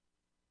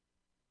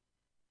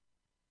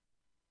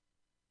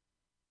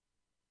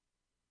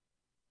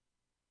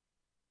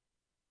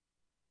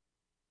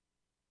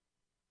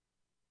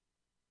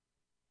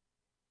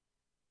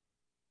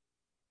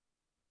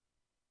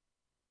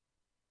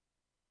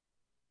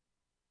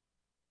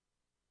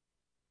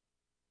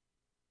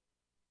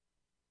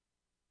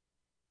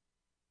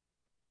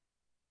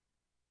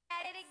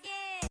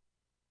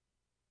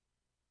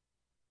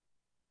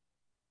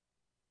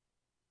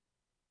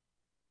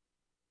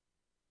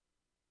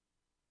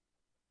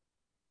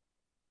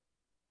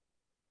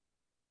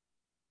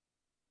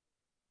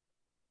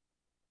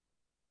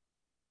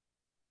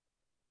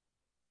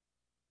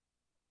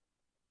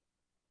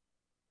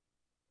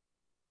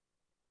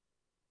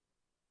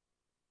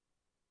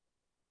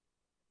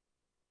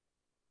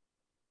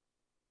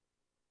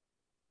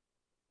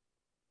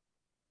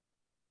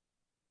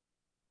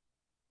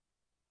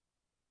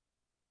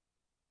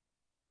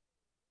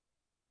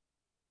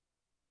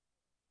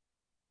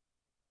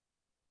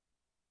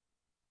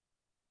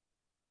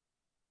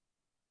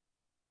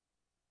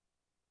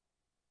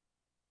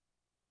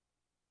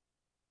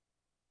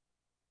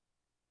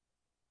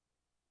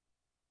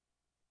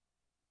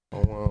I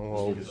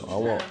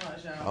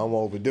won't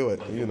overdo it,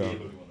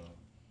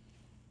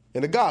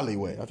 in a godly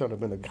way. I try to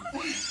be in a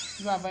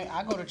godly.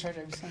 I go to church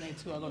every Sunday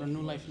too. I go to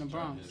New Life in the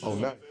Bronx. Oh,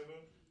 nice.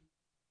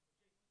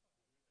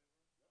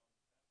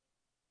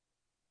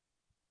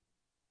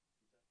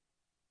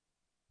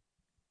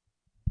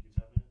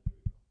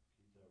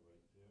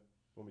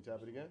 Want me to tap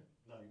it again?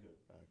 No, you good.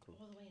 All right, cool.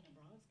 All the way in the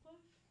Bronx, Cliff?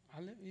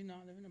 I live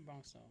in the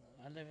Bronx though.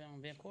 I live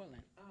in Van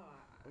Cortlandt. Oh,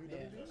 You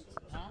Yeah. done this?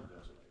 Huh?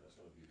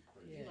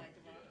 you Yeah. like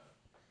the Bronx?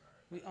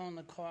 We own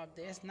the car up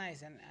there. It's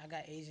nice, and I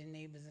got Asian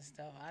neighbors and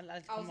stuff. I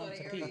like to come Also, home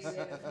to the peace.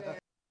 area.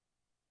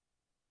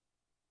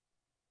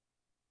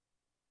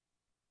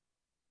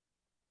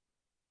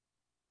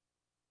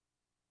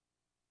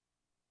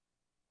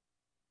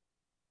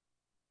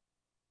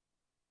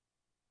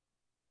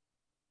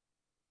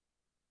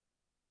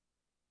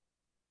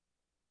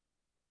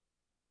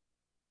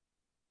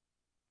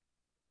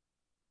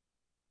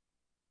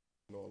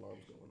 No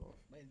alarms going off.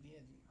 But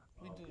yeah,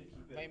 we do.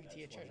 Invite me to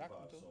your church. I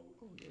come too.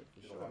 Oh, yeah,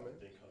 for sure, man.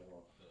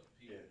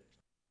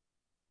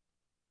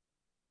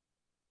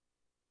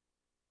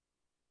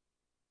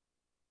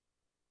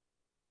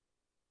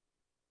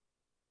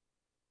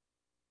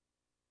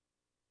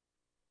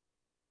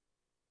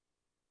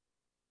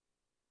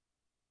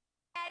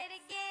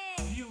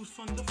 Views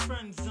from the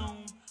friend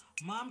zone.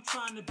 I'm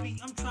trying to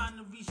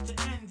reach the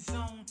end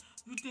zone.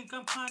 You think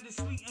I'm kinda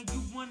sweet and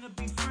you wanna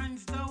be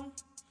friends though?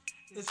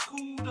 It's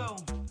cool though.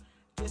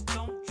 Just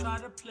don't try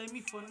to play me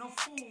for no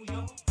fool,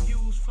 yo.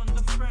 Views from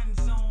the friend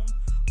zone.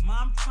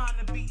 I'm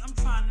trying to reach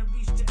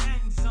the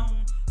end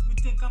zone. You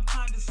think I'm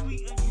kinda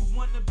sweet and you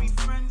wanna be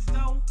friends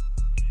though?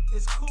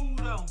 It's cool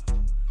though.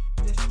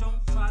 Just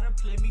don't try to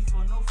play me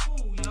for no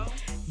fool, yo.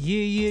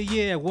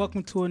 Yeah.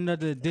 Welcome to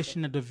another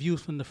edition of the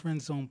Views from the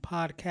Friend Zone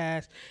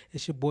podcast.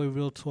 It's your boy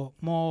Real Talk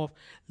Marv.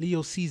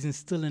 Leo season's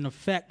still in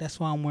effect. That's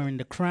why I'm wearing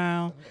the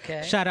crown.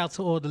 Okay. Shout out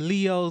to all the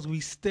Leos. We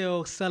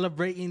still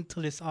celebrating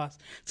till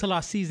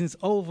our season's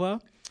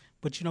over.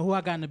 But you know who I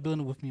got in the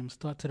building with me? I'm gonna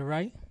start to the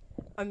right.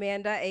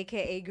 Amanda,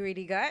 a.k.a.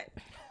 Greedy Gut.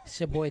 It's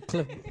your boy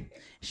Cliff.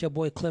 It's your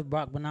boy Cliff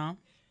Brockbanam.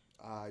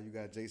 You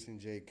got Jason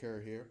J.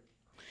 Kerr here.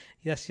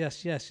 Yes.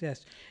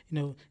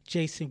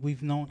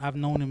 Jason, I've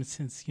known him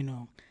since,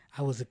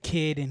 I was a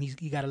kid, and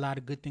he got a lot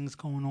of good things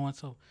going on.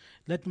 So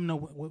let them know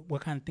what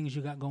kind of things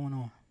you got going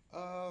on.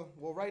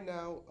 Well, right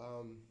now,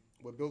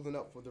 we're building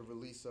up for the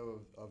release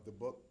of the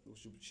book,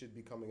 which should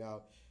be coming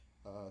out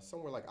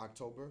somewhere like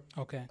October.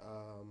 Okay.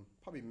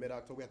 Probably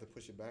mid-October. We have to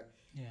push it back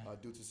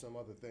due to some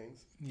other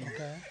things.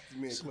 Okay.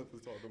 Me and Cliff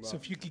was talking about. So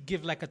if you could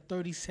give like a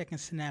 30-second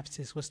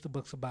synopsis, what's the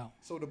book's about?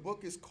 So the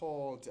book is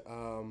called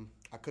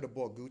I Could Have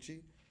Bought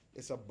Gucci.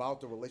 It's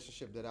about the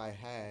relationship that I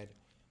had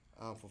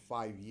for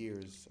 5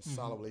 years, a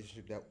solid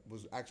relationship that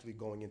was actually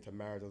going into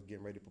marriage. I was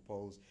getting ready to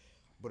propose,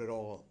 but it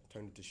all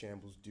turned into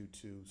shambles due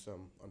to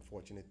some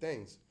unfortunate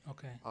things.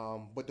 Okay.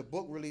 But the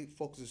book really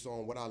focuses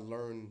on what I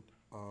learned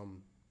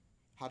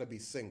how to be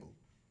single,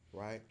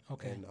 right?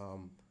 Okay.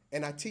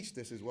 And I teach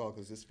this as well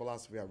because this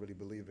philosophy I really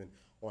believe in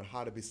on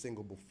how to be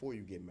single before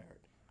you get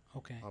married.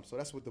 Okay. So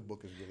that's what the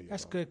book is really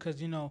That's about. good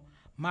because,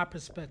 my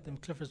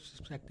perspective, Clifford's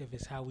perspective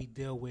is how we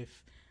deal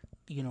with,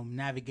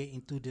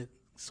 navigating through the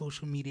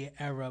social media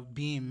era of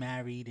being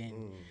married and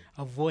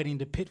avoiding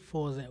the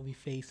pitfalls that we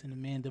face. And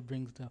Amanda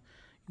brings the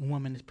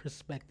woman's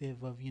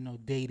perspective of,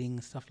 dating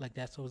and stuff like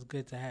that. So it's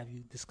good to have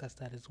you discuss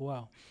that as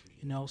well.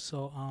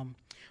 So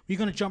we're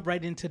going to jump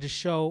right into the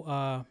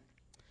show.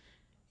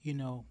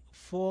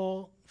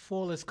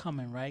 Fall is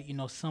coming, right?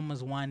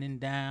 Summer's winding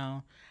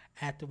down.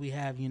 After we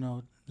have,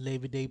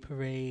 Labor Day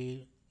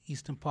parade,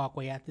 Eastern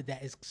Parkway. After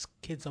that,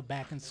 kids are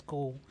back in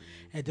school.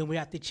 And then we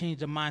have to change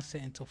the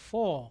mindset into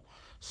fall.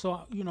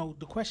 So,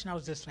 the question I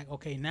was just like,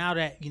 okay, now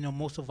that,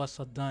 most of us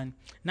are done,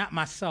 not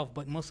myself,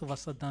 but most of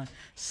us are done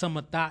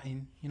summer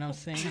thotting, you know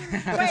what I'm saying?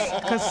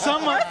 Because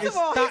summer is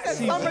thot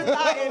season. Summer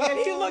thotting, and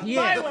he looked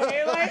my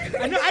way. Like.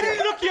 I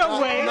didn't look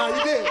your way. No,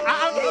 you did.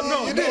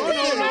 No. You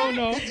did.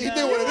 No. You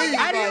did one of these.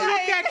 I didn't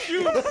look at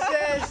you.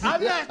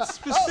 I'm not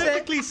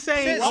specifically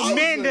saying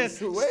Amanda's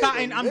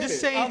thotting. I'm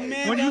just saying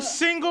when you're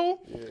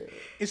single,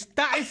 it's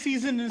thotting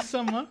season in the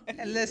summer.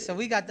 And listen,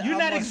 we got the. You're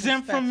not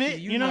exempt from it.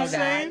 You know what I'm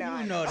saying?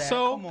 You know that.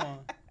 So, Come on.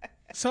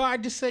 So I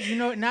just said,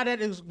 now that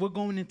we're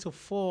going into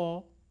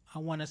fall, I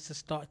want us to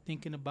start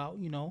thinking about,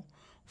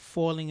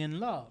 falling in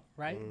love,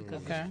 right?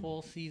 Because Okay. this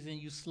fall season,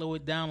 you slow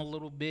it down a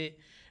little bit.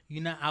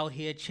 You're not out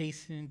here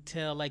chasing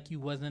tail like you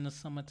was in the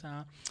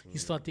summertime. You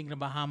start thinking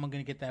about how am I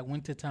going to get that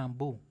wintertime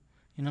boo.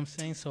 You know what I'm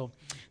saying? So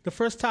the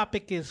first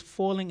topic is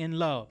falling in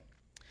love.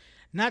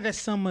 Now that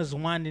summer is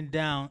winding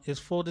down, it's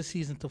fall the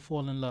season to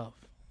fall in love.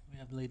 We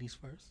have ladies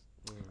first.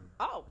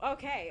 Oh,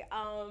 okay.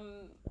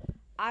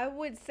 I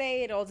would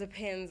say it all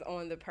depends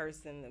on the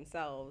person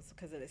themselves,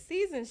 because the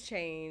seasons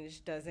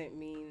change doesn't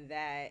mean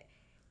that,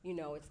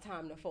 it's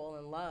time to fall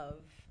in love.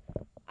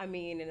 I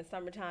mean, in the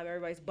summertime,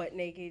 everybody's butt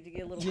naked. You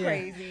get a little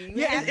crazy.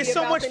 You happy It's so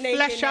about much the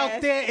flesh out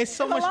nakedness. there. It's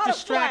so A much lot of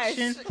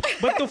distraction. flesh.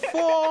 But the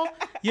fall,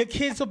 your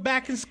kids are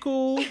back in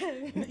school.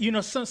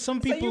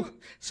 Some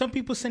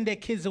people send their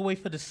kids away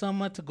for the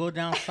summer to go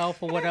down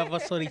south or whatever,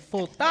 so they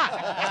full thought.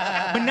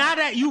 But now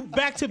that you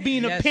back to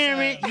being a Yes,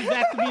 parent, sir. you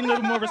back to being a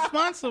little more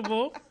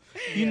responsible.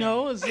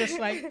 It's just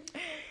like,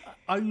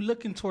 are you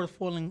looking toward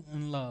falling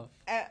in love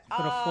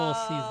for the fall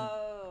season?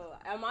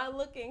 Am I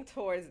looking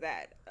towards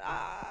that?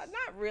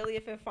 Not really.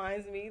 If it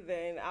finds me,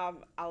 then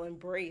I'll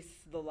embrace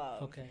the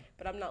love. Okay.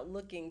 But I'm not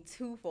looking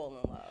to fall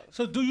in love.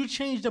 So do you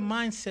change the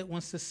mindset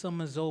once the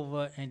summer's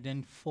over and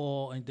then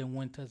fall and then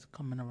winter's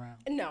coming around?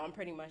 No, I'm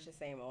pretty much the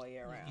same all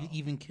year round. You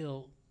even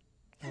kill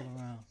all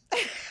around.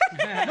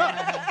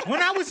 No,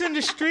 when I was in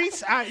the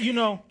streets,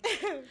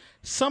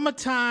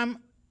 summertime,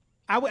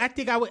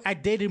 I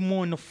dated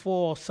more in the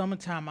fall.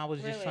 Summertime, I was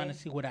just Really? trying to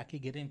see what I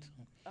could get into.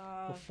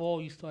 The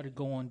fall, you started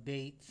go on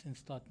dates and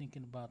start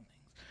thinking about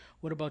things.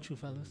 What about you,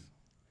 fellas?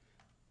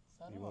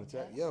 You want to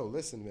tell? Yo,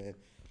 listen, man.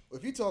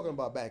 If you're talking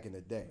about back in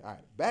the day, all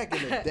right, back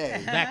in the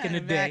day. Back in the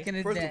day. Back in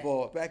the First day. of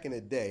all, back in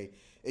the day,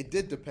 it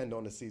did depend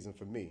on the season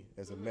for me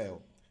as a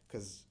male,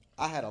 because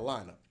I had a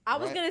lineup. I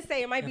was right? gonna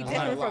say it might be And I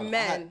had a different from lineup.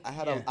 men. I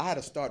had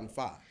a starting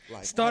five.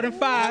 Like Starting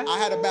five. I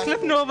had a basketball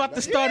Cliff know team. about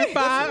the starting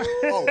five.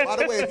 Oh, by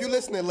the way, if you're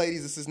listening,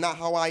 ladies, this is not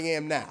how I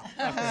am now.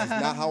 This is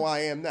not how I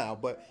am now.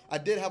 But I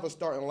did have a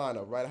starting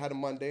lineup, right? I had a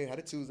Monday, had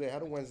a Tuesday,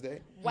 had a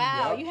Wednesday.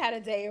 Wow, Yeah. you had a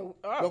day.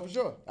 No, for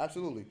sure,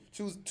 absolutely.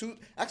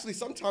 Actually,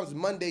 sometimes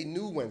Monday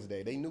knew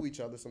Wednesday. They knew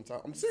each other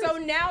sometimes. I'm serious. So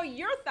now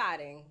you're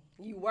thotting.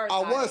 You were.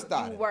 I thotting. was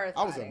thought. You were.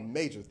 I was a thotting.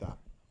 major thought.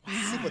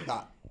 Super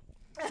thought.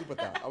 Super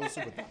thought. I was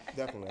super thought.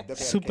 Definitely. I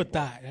definitely Super had a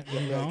thought. K-pop.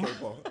 Definitely had a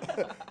K-pop.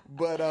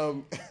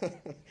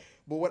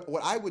 but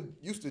what I would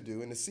used to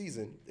do in the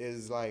season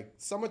is like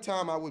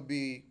summertime I would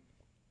be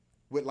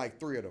with like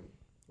 3 of them,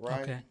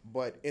 right? Okay.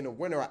 But in the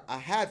winter I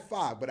had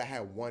 5, but I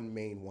had one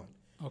main one.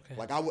 Okay.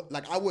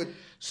 I would.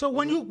 So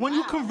when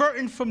you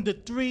converting from the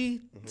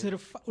 3 to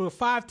the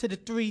 5 to the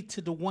 3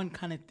 to the 1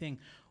 kind of thing,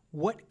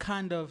 what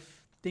kind of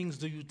things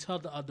do you tell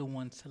the other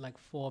one to like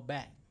fall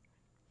back?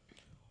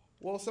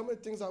 Well, some of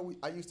the things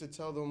I used to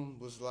tell them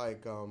was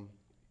like, I'm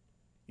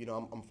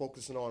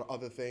focusing on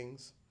other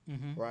things,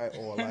 right?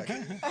 Or like,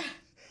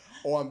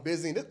 or I'm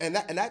busy. And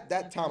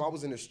that time I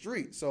was in the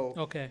street, so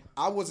Okay.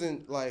 I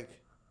wasn't like,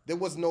 there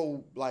was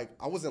no like,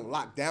 I wasn't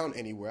locked down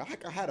anywhere.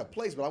 I had a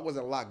place, but I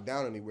wasn't locked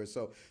down anywhere.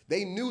 So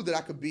they knew that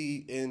I could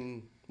be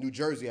in New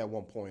Jersey at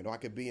one point, or I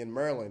could be in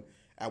Maryland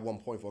at one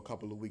point for a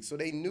couple of weeks. So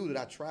they knew that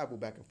I traveled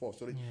back and forth.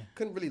 So they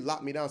couldn't really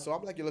lock me down. So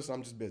I'm like, listen,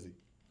 I'm just busy.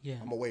 Yeah.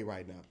 I'm away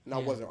right now. And I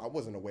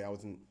wasn't away. I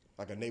was in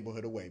like a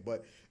neighborhood away.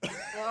 But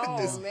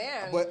Oh,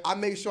 man. But I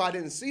made sure I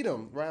didn't see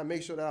them, right? I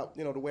made sure that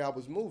the way I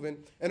was moving.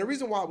 And the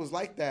reason why I was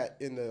like that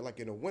in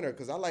the winter,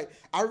 because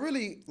I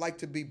really like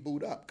to be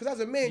booed up. Because as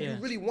a man, Yeah.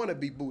 you really want to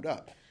be booed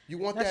up. You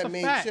want That's that a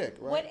main fact. chick,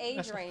 right? What age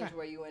That's a range fact.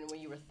 were you in when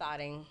you were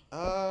thotting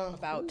About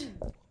about?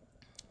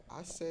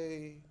 I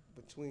say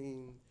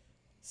between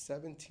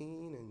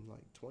 17 and like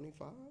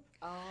 25.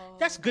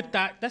 That's good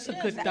thought. That's a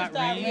good thought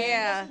range.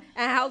 Yeah.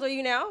 And how old are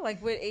you now?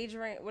 Like what age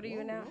range? What are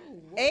you now?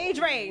 Age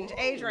range.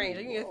 Are you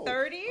in your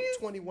 30s?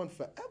 21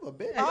 forever,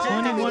 bitch.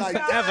 21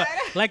 Like, forever,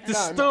 like the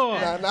store.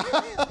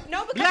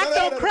 No, because Black No,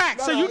 don't no, crack,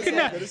 no, so no, you it's can.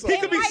 all good, it's all He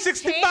good. could be It might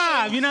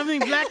 65. change. You know what I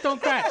mean? Black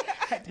don't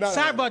crack. No, no,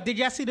 Sidebar, did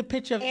y'all see the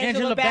picture of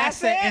Angela Angela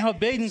Bassett Bassett? in her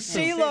bathing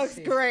suit? she looks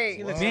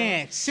great.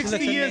 Man, 60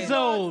 looking years amazing.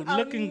 old,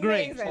 looking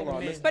great. Amazing. Hold on, I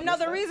missed But no,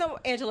 that. the reason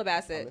Angela I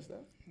Bassett. missed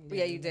that?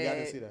 Yeah, you did. Yeah, I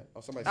didn't see that.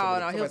 Oh, somebody Oh sent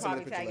no, me he'll the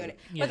probably picture tag you in later.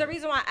 it. Yeah. But the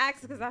reason why I asked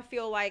is because I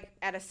feel like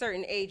at a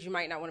certain age you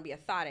might not want to be a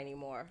thought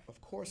anymore.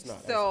 Of course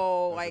not.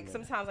 So As a like man.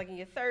 sometimes like in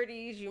your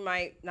 30s you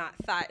might not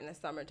thought in the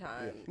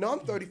summertime. Yeah. No, I'm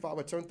 35.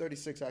 I turned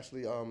 36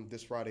 actually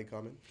this Friday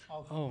coming.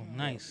 Oh,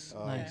 nice,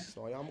 nice.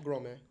 So yeah, I'm a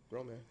grown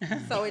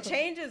man. So it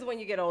changes when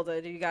you get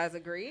older. Do you guys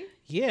agree?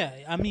 Yeah,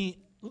 I mean,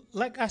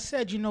 like I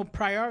said,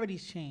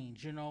 priorities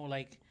change.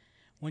 Like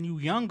when you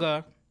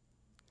younger,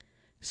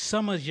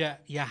 summer's your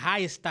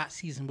highest thought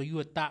season, but you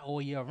a thought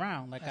all year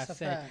round. Like That's I a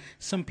said, fact.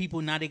 some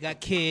people now they got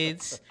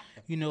kids.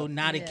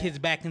 Now the Yeah. kids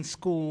back in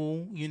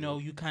school.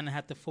 You kind of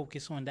have to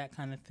focus on that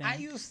kind of thing. I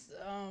used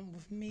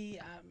with me,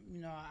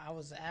 I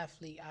was an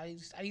athlete. I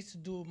used to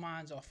do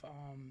mine off for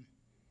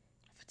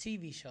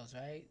TV shows,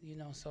 right?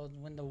 So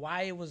when The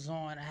Wire was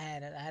on, I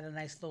had a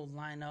nice little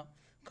lineup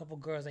A couple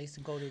girls I used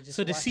to go to just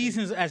So the watch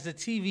seasons as the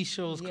TV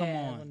shows come when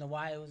on. The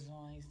Wire was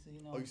on, I used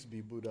to, I used to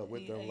be booed up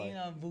with them.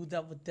 Like, booed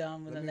up with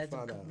them, and Let then me let them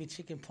find cook out. me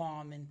chicken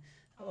parm and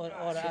all the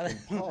other,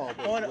 parm,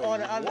 all the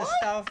wait, other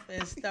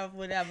what? stuff,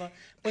 whatever.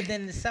 But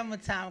then the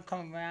summertime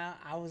come around,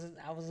 I was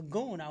a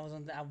goon.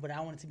 But I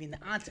wanted to be in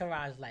the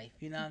entourage life.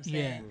 You know what I'm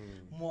saying?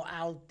 More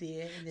out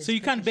there. And So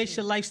you kind of base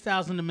picking your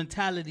lifestyles on the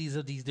mentalities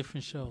of these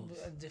different shows.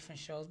 different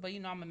shows. But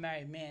I'm a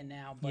married man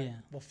now. But Yeah.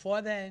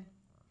 before then,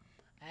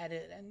 I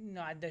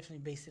definitely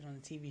based it on the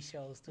TV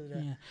shows through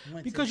the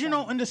winter, Because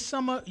summer. in the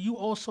summer you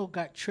also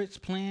got trips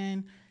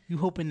planned. You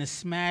hoping to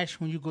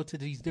smash when you go to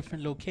these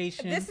different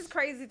locations. This is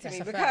crazy to That's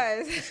me a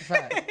because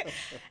fact. That's a fact.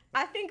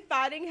 I think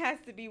thotting has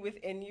to be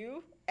within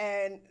you,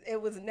 and it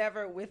was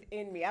never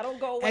within me. I don't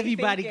go away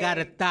Everybody thinking, got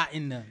a thought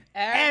in them.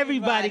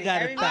 Everybody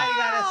got a Everybody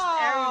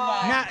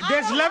thought. got Now,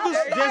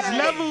 there's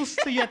levels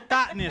to your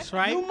thoughtness,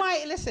 right?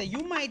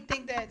 You might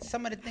think that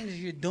some of the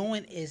things you're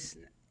doing is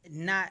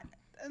not.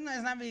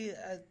 It's not really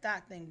a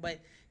thought thing, but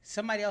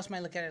somebody else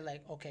might look at it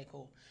like, okay,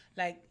 cool.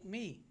 Like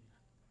me,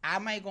 I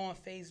might go on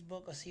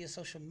Facebook or see a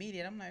social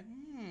media, and I'm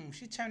like,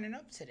 she's turning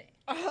up today.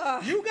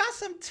 You got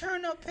some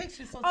turn up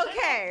pictures. So turn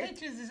Okay. up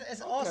pictures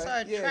is also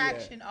Yeah, yeah.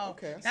 attraction of.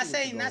 Okay, I see Not what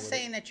saying you're not going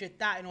saying that you're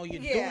thoughting or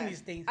you're Yeah, doing these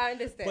things. I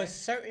understand. But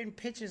certain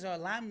pictures or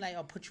limelight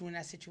will put you in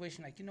that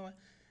situation. Like, you know what?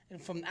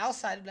 And from the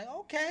outside, you'd be like,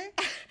 okay,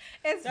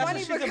 It's that's funny what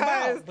she's because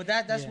about. But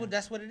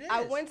that's what it is.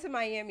 I went to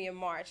Miami in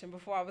March, and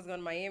before I was going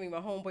to Miami, my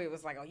homeboy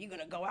was like, "Oh, you're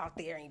gonna go out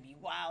there and be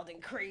wild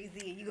and crazy,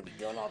 and you gonna be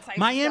doing all types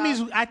Miami's,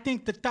 of stuff." I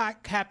think, the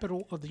thought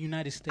capital of the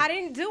United States. I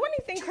didn't do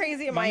anything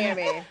crazy in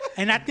Miami.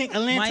 And I think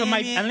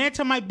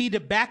Atlanta might be the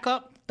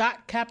backup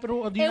thought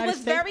capital of the It United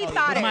was States. very But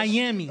thottish.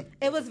 Miami,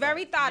 It was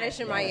very thottish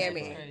in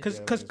Miami.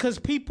 because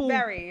people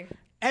Very.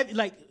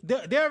 like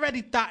they're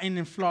already thoughting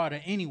in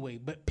Florida anyway,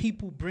 but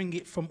people bring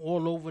it from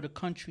all over the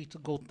country to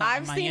go thought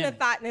I've in seen Miami. the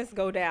thoughtness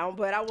go down,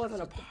 but I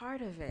wasn't a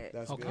part of it.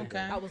 that's Okay. good. Okay.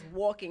 I was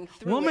walking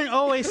through Women it.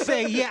 always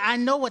say, "Yeah, I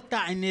know what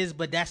thoughting is,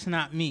 but that's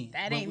not me."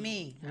 That But ain't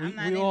me. We, I'm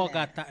not we in all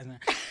that. got thoughting.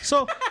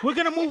 So we're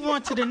gonna move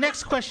on to the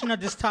next question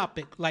of this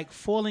topic, like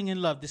falling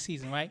in love this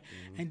season, right?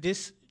 And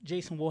this,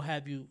 Jason, will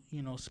have you,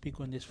 speak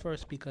on this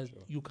first because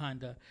you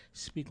kind of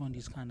speak on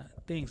these kind of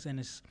things. And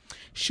it's,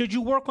 should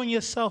you work on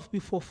yourself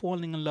before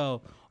falling in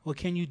love, or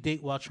can you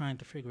date while trying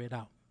to figure it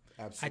out?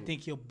 Absolutely. I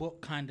think your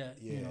book kind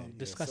of,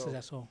 discusses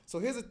that. So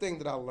here's the thing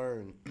that I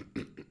learned,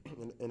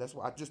 and that's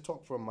why I just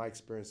talk from my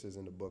experiences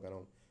in the book. I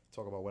don't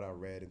talk about what I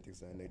read and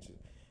things of that nature.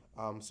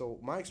 So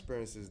my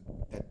experience is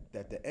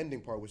that the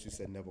ending part, which you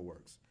said, never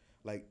works.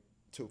 Like,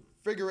 to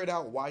figure it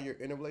out while you're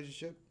in a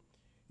relationship,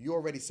 you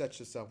already set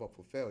yourself up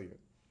for failure.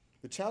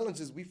 The challenge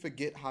is we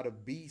forget how to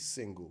be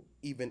single,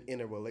 even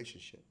in a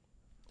relationship,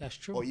 That's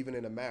true. or even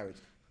in a marriage.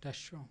 That's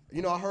true.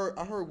 I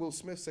heard Will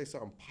Smith say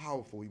something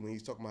powerful when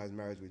he's talking about his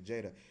marriage with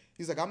Jada.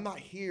 He's like, I'm not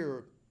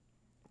here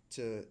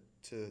to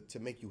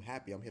make you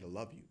happy. I'm here to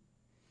love you.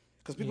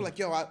 Because people are like,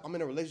 yo, I'm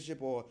in a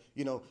relationship, or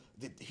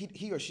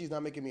he or she's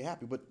not making me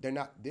happy, but they're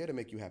not there to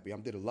make you happy.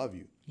 I'm there to love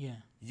you. Yeah.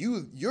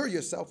 You're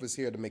yourself is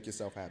here to make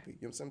yourself happy.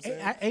 You know what I'm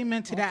saying?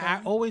 Amen to that.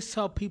 I always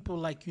tell people,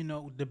 like,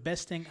 the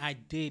best thing I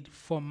did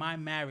for my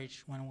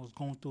marriage when I was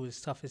going through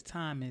its toughest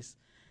time is,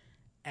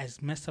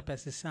 as messed up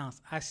as it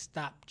sounds, I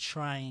stopped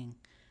trying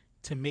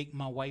to make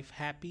my wife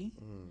happy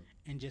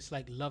and just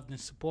like loved and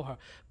support her.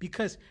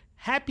 Because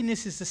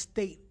happiness is a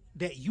state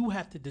that you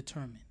have to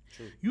determine.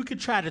 True. You could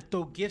try to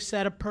throw gifts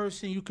at a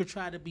person, you could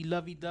try to be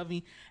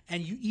lovey-dovey,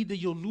 and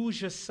you'll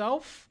lose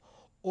yourself,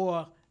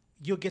 or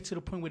you'll get to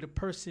the point where the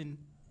person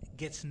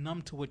gets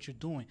numb to what you're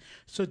doing.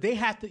 So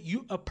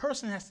a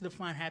person has to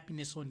define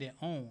happiness on their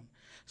own.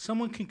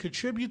 Someone can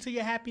contribute to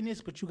your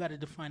happiness, but you got to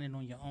define it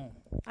on your own.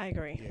 I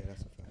agree. Yeah,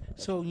 that's a fact.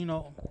 So,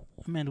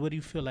 Amanda, what do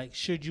you feel like?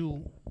 Should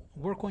you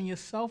work on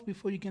yourself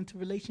before you get into a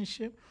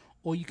relationship,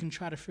 or you can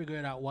try to figure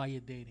it out while you're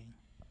dating?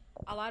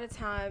 A lot of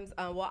times,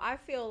 I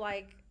feel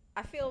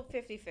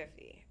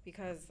 50-50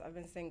 because I've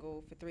been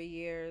single for 3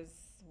 years,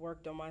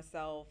 worked on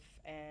myself,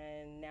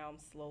 and now I'm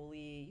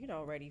slowly,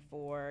 ready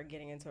for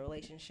getting into a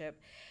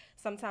relationship.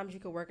 Sometimes you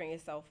can work on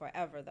yourself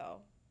forever, though.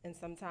 And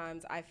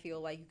sometimes I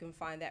feel like you can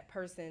find that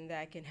person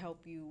that can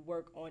help you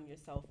work on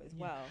yourself as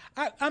well.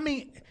 I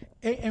mean,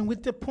 and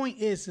with the point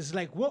is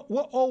like we're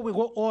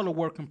all a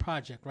work in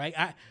project,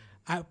 right?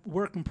 I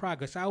work in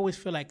progress. I always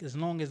feel like as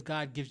long as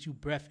God gives you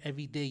breath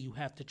every day, you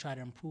have to try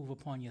to improve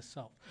upon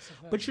yourself.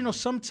 But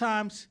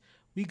sometimes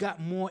we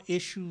got more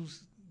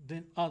issues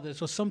than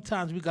others, or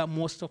sometimes we got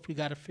more stuff we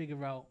got to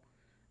figure out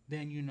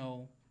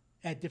than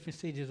at different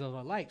stages of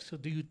our life. So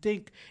do you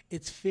think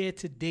it's fair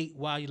to date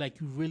while you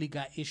really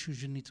got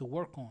issues you need to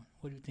work on?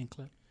 What do you think,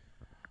 Cliff?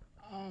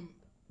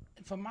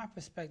 From my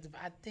perspective,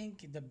 I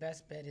think the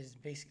best bet is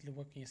basically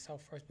working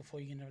yourself first before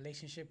you get in a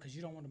relationship, because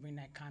you don't want to bring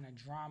that kind of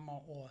drama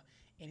or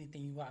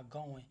anything you got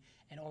going,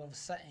 and all of a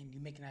sudden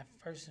you're making that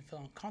person feel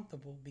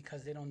uncomfortable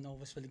because they don't know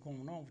what's really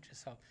going on with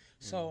yourself.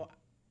 So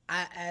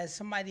as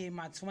somebody in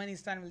my 20s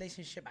starting a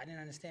relationship, I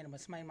didn't understand it,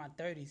 but somebody in my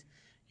 30s,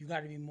 you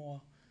got to be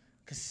more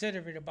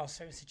considerate about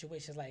certain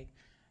situations. Like,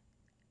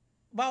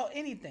 about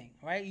anything,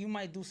 right? You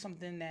might do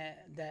something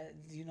that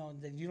you know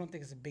that you don't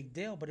think is a big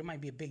deal, but it might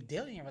be a big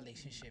deal in your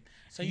relationship.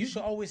 So you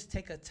should always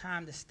take a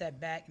time to step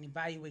back and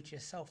evaluate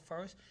yourself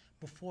first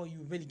before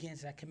you really get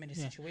into that committed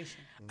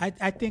situation. I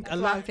think That's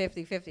a why lot, I'm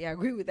 50-50. I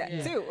agree with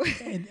that too.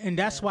 and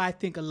that's why I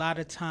think a lot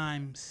of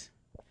times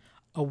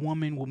a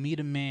woman will meet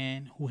a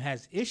man who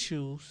has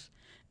issues.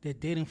 They're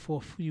dating for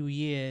a few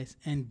years,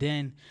 and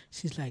then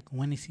she's like,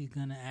 "When is he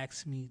gonna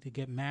ask me to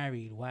get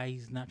married? Why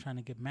he's not trying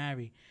to get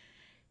married?"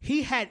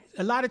 He had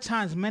a lot of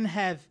times men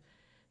have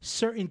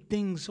certain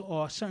things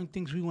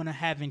we want to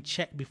have in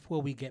check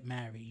before we get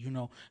married. You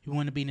know, we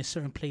want to be in a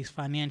certain place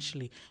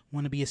financially,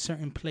 want to be a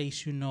certain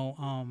place,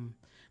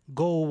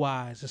 goal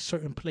wise, a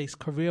certain place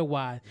career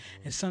wise.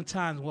 And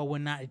sometimes while we're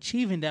not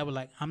achieving that, we're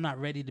like, I'm not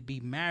ready to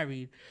be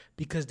married,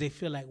 because they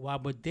feel like while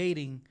we're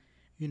dating,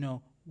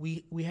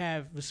 we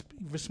have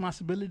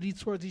responsibility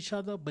towards each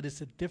other, but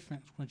it's a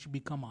difference once you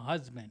become a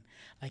husband.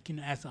 Like,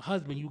 as a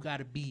husband, you got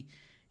to be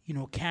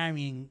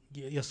carrying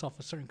yourself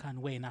a certain kind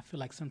of way. And I feel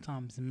like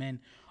sometimes men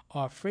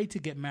are afraid to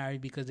get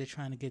married because they're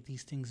trying to get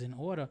these things in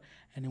order.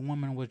 And the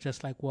woman was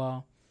just like,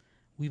 well,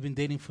 we've been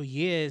dating for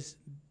years.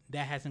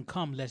 That hasn't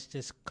come. Let's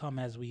just come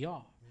as we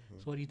are.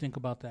 So what do you think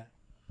about that?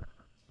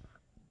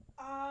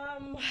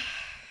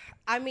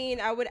 I mean,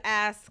 I would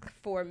ask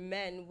for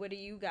men, what do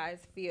you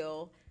guys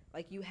feel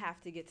like you have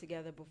to get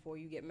together before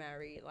you get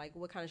married? Like,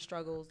 what kind of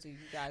struggles do you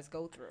guys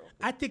go through?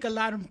 I think a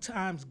lot of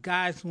times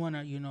guys want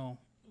to,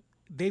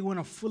 they want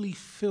to fully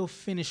feel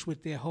finished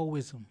with their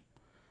hoism.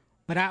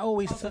 But I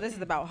always... So this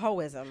is about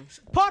hoism.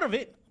 Part of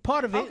it.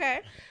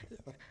 Okay.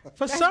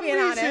 For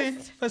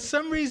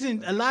some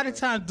reason, a lot of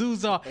times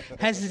dudes are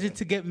hesitant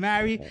to get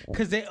married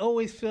because they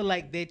always feel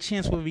like their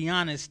chance with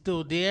Rihanna is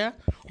still there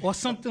or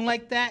something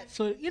like that.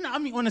 So,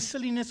 on a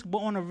silliness, but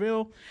on a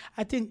real,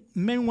 I think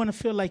men want to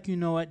feel like,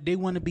 they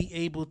want to be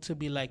able to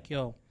be like,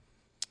 yo,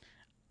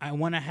 I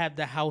want to have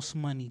the house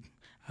money.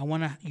 I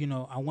want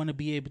to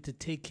be able to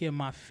take care of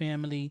my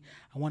family.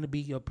 I want to be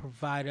your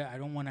provider. I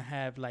don't want to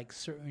have like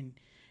certain,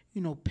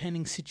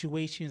 pending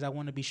situations. I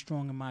want to be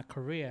strong in my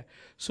career.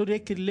 So they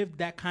could live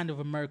that kind of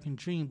American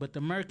dream. But the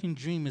American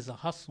dream is a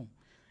hustle.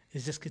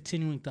 It's just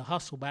continuing to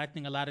hustle. But I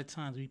think a lot of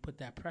times we put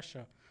that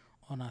pressure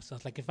on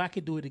ourselves. Like, if I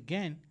could do it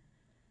again,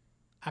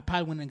 I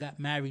probably wouldn't have got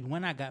married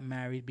when I got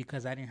married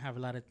because I didn't have a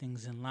lot of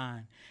things in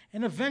line.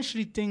 And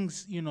eventually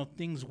things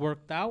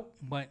worked out,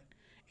 but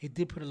it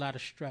did put a lot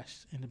of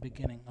stress in the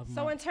beginning of my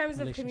So in terms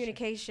of relationship.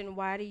 communication,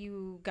 why do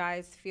you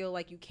guys feel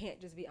like you can't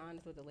just be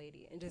honest with the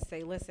lady and just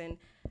say, listen,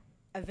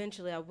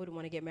 eventually I wouldn't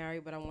want to get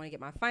married, but I want to get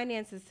my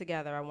finances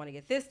together. I want to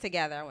get this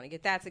together. I want to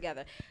get that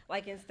together.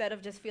 Like, instead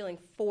of just feeling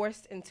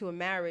forced into a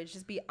marriage,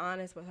 just be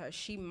honest with her.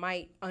 She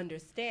might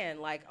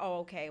understand, like, oh,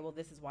 okay, well,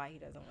 this is why he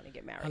doesn't want to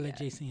get married. I'll let yet.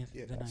 Jason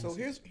answer. Yeah. So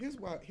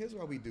here's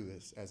why we do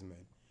this as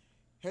men.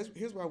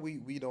 Here's why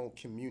we don't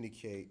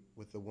communicate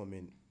with the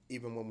woman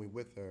even when we're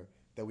with her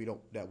that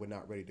we're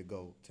not ready to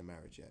go to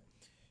marriage yet,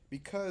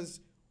 because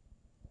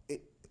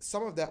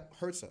some of that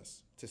hurts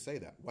us to say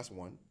that. That's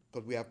one,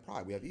 because we have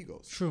pride, we have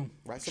egos. True.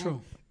 Right.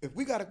 True. If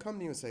we got to come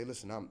to you and say,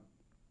 listen,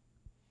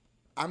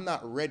 I'm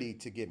not ready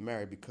to get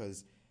married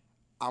because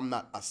I'm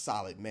not a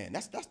solid man.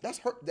 That's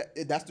hurt.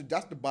 That's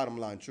the bottom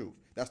line truth.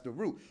 That's the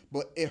root.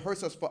 But it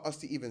hurts us for us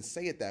to even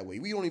say it that way.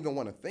 We don't even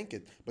want to think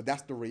it, but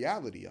that's the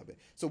reality of it.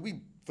 So we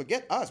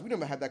forget us. We don't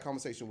even have that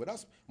conversation with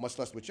us, much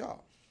less with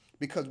y'all,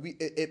 because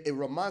it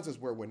reminds us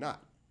where we're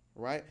not,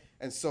 right?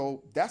 And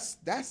so that's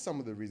some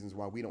of the reasons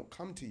why we don't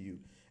come to you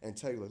and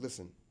tell you, like,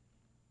 listen,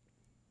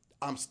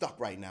 I'm stuck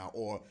right now,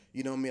 or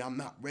I'm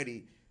not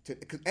ready to.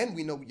 And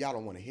we know y'all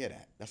don't want to hear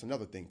that. That's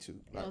another thing too.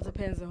 Well, it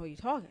depends on who you're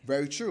talking.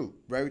 Very true.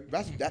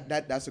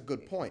 That's a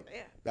good point.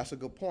 Yeah. That's a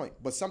good point.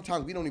 But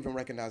sometimes we don't even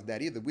recognize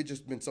that either. We've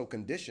just been so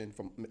conditioned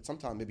from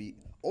sometimes maybe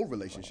old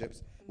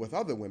relationships with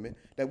other women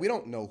that we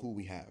don't know who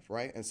we have,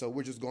 right? And so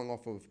we're just going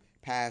off of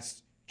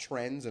past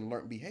trends and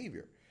learned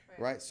behavior,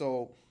 right?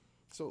 So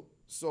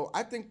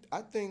I think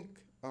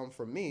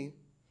for me,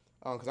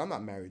 because I'm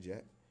not married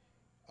yet,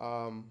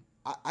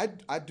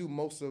 I do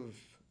most of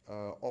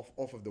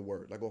off of the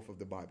word, like off of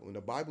the Bible, and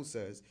the Bible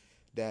says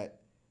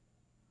that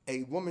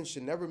a woman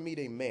should never meet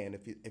a man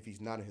if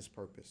he's not in his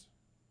purpose.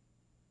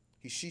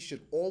 She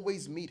should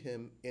always meet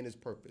him in his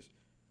purpose.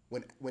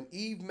 When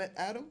Eve met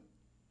Adam,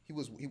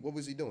 what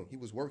was he doing? He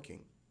was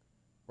working,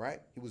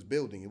 right? He was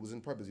building. He was in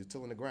purpose. He was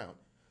tilling the ground.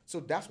 So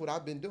that's what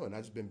I've been doing.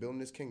 I've just been building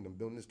this kingdom.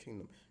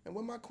 And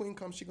when my queen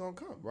comes, she's going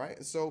to come, right?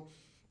 And so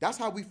that's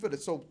how we feel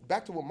it. So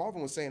back to what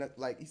Marvin was saying,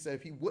 like he said,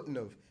 if he wouldn't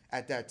have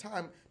at that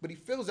time, but he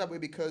feels that way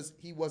because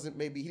he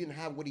didn't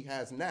have what he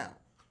has now,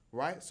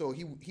 right? So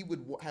he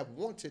would have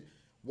wanted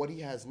what he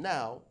has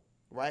now,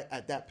 right,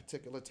 at that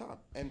particular time.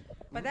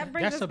 But that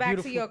brings us back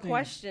to your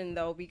question,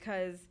 though,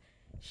 because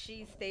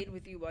she stayed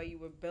with you while you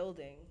were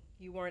building.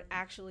 You weren't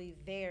actually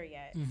there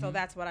yet. Mm-hmm. So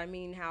that's what I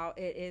mean, how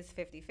it is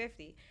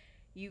 50-50.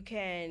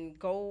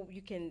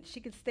 She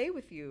could stay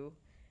with you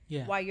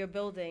while you're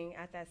building,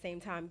 at that same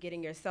time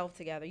getting yourself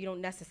together. You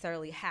don't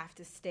necessarily have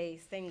to stay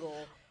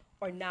single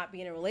or not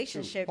be in a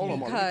relationship Hold on,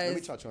 Mark. because Let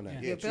me touch on that.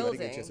 you're Yeah, true. I didn't get a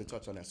building. chance to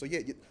touch on that. So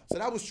so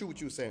that was true what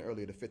you were saying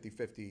earlier, the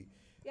 50-50.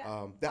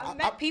 Yeah. I've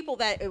met people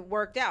that it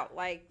worked out.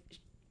 Like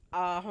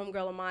a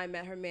homegirl of mine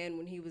met her man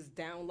when he was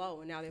down low,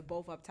 and now they're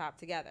both up top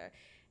together.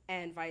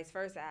 And vice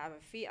versa. I have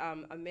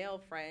a male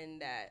friend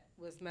that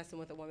was messing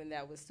with a woman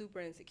that was super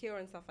insecure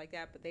and stuff like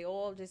that, but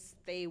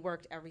they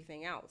worked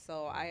everything out.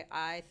 So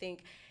I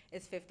think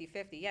it's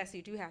 50-50. Yes,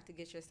 you do have to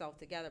get yourself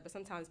together, but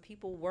sometimes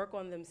people work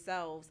on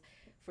themselves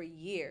for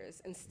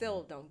years and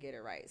still don't get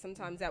it right.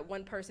 Sometimes that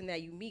one person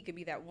that you meet could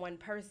be that one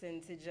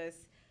person to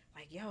just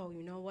like, yo,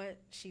 you know what?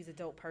 She's a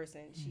dope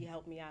person. She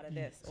helped me out of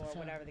this, or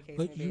whatever the case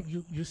But may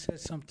be. you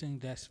said something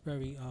that's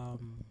very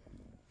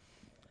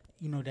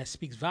that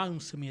speaks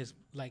volumes to me, is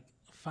like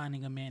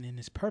finding a man in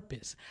his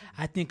purpose.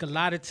 I think a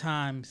lot of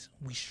times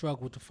we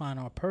struggle to find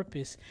our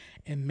purpose,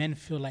 and men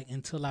feel like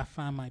until I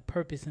find my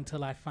purpose,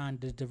 until I find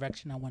the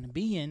direction I want to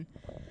be in,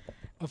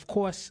 of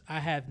course I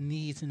have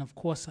needs, and of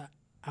course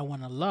I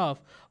want to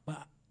love,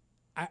 but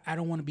I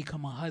don't want to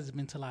become a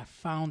husband till I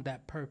found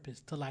that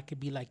purpose, till I could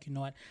be like, you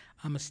know what,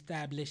 I'm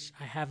established,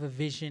 I have a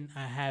vision,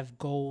 I have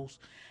goals.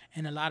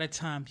 And a lot of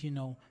times,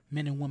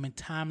 men and women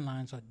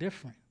timelines are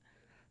different.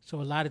 So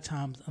a lot of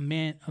times a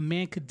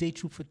man could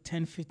date you for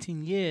 10,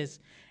 15 years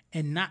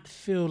and not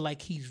feel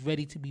like he's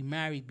ready to be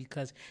married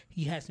because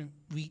he hasn't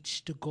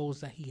reached the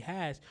goals that he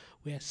has.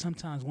 Whereas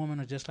sometimes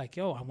women are just like,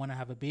 yo, I want to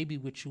have a baby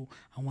with you.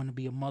 I want to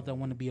be a mother. I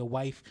want to be a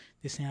wife.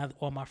 This and that.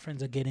 All my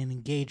friends are getting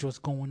engaged. What's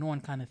going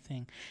on kind of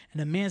thing.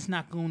 And a man's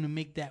not going to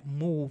make that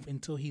move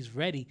until he's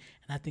ready.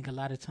 And I think a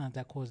lot of times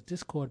that causes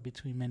discord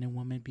between men and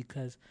women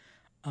because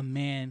a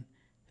man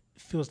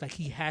feels like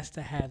he has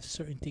to have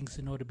certain things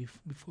in order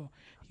before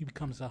he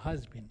becomes a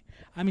husband.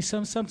 I mean,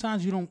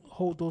 sometimes you don't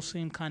hold those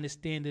same kind of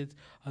standards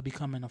of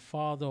becoming a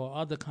father or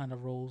other kind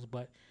of roles,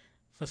 but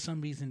for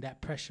some reason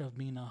that pressure of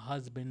being a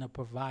husband, a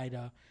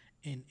provider,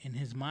 in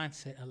his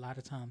mindset, a lot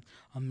of times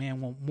a man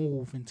won't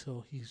move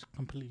until he's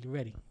completely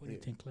ready. What do you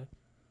think, Cliff?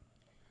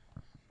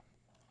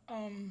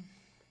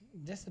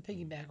 Just to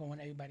piggyback on what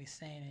everybody's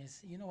saying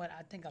is, you know what,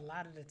 I think a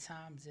lot of the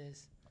times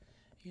is,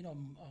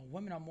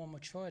 women are more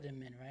mature than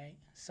men, right?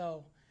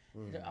 So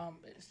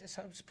it's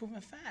a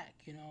proven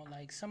fact,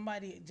 like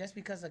somebody, just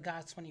because a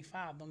guy's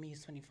 25 don't mean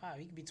he's 25.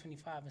 He could be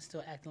 25 and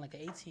still acting like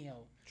an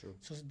 18-year-old. True.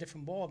 So it's a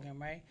different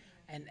ballgame, right?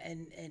 And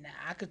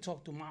I could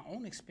talk through my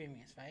own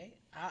experience, right?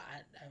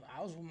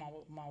 I was with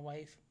my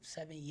wife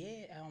 7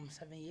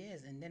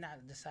 years, and then I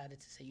decided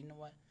to say, you know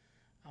what,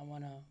 I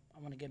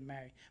wanna get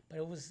married. But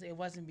it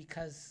wasn't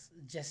because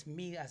just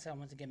me. I said I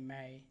wanted to get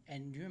married.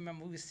 And you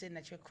remember we were sitting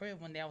at your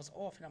crib one day. I was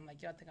off, and I'm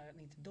like, yo, I think I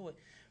need to do it.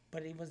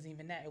 But it wasn't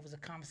even that. It was a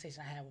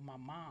conversation I had with my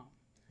mom,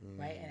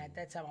 right? And at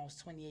that time I was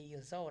 28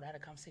 years old. I had a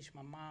conversation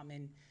with my mom,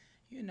 and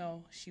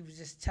she was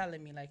just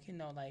telling me like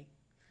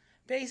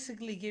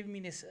basically giving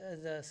me this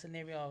the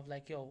scenario of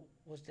like, yo,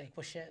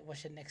 what's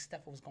your next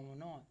step? What was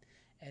going on?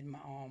 And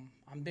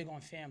I'm big on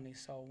family,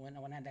 so when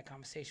I had that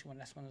conversation,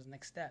 that's when it was the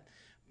next step.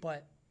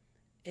 But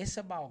it's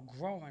about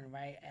growing,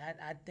 right?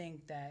 I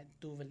think that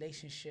through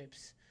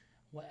relationships,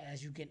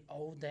 as you get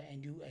older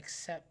and you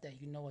accept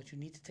that, you know what, you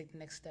need to take the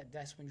next step,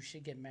 that's when you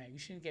should get married. You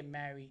shouldn't get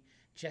married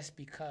just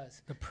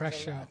because. The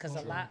pressure. Because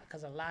a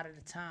lot of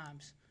the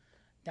times,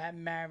 that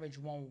marriage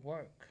won't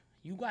work.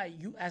 You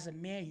as a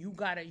man,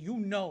 you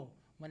know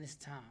when it's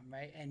time,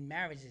 right? And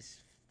marriage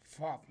is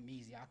far from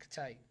easy, I can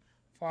tell you.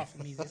 Far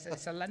from easy.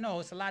 It's a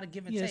lot of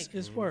give and take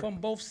it's work from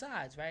both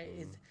sides, right?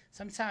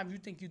 Sometimes you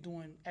think you're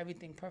doing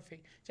everything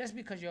perfect. Just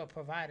because you're a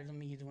provider doesn't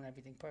mean you're doing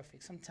everything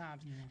perfect.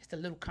 Sometimes it's the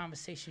little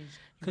conversations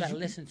you got to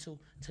listen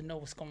to know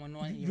what's going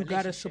on in your You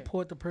got to relationship.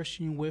 support the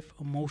person you're with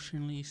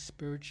emotionally,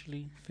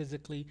 spiritually,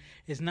 physically.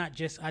 It's not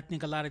just, I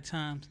think a lot of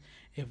times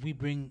if we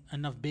bring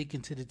enough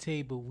bacon to the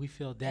table, we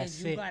feel that's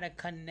it. And you got to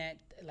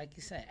connect, like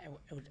you said,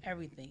 with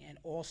everything. And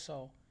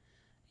also,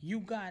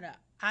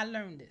 I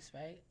learned this,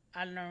 right?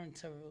 I learned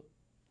to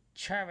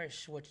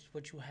cherish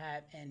what you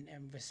have and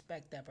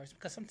respect that person,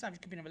 because sometimes you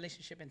could be in a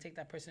relationship and take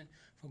that person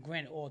for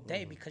granted all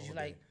day because you're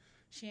like,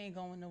 she ain't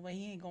going nowhere,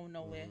 he ain't going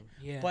nowhere.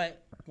 Yeah.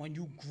 But when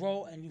you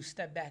grow and you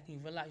step back and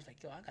you realize,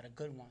 like, yo, I got a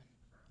good one,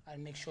 I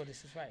make sure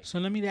this is right. So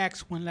let me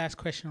ask one last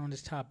question on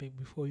this topic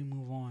before we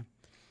move on.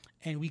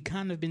 And we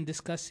kind of been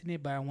discussing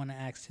it, but I want to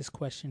ask this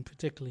question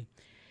particularly.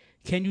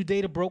 Can you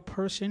date a broke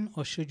person,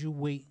 or should you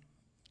wait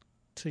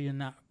till you're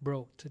not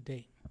broke to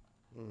date?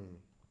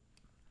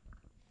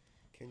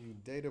 Can you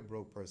date a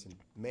broke person?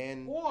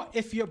 Man. Or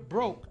if you're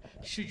broke,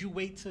 should you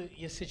wait till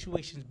your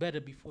situation's better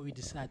before you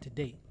decide to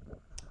date?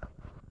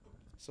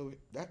 So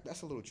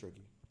that's a little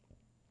tricky.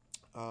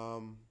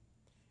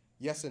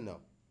 Yes and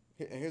no.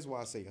 And here's why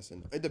I say yes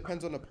and no. It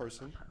depends on the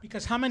person.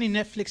 Because how many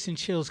Netflix and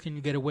chills can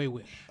you get away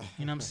with?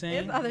 You know what I'm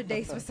saying? There's other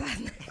dates besides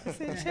Netflix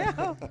and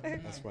chill.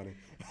 That's funny.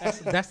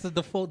 That's the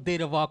default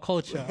date of our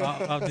culture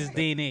of this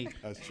day and age.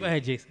 That's true. Go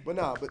ahead, Jason.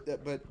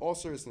 But all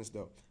seriousness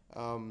though,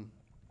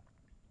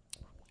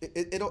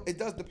 it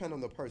does depend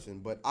on the person.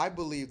 But I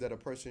believe that a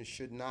person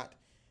should not,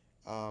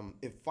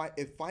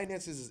 if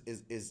finances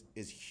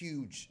is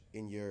huge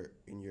in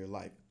your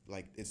life,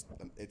 like it's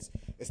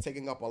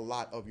taking up a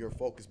lot of your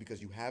focus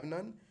because you have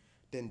none,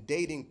 then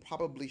dating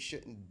probably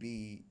shouldn't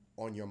be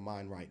on your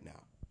mind right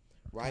now,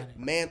 right?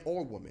 Man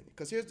or woman.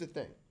 Because here's the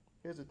thing.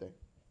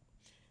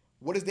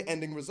 What is the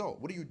ending result?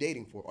 What are you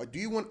dating for? Or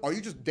are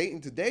you just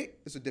dating to date?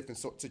 It's a different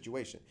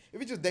situation. If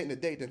you're just dating to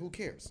date, then who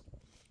cares?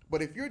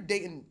 But if you're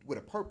dating with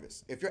a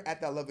purpose, if you're at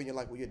that level in your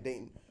life where you're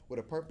dating with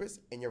a purpose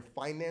and your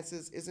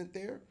finances isn't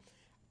there,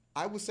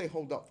 I would say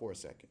hold up for a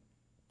second.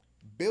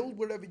 Build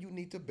whatever you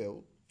need to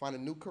build. Find a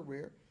new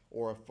career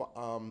or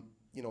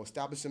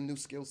establish some new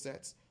skill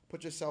sets.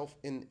 Put yourself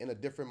in a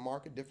different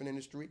market, different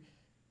industry.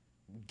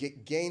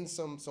 Gain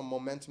some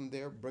momentum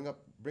there. Bring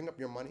up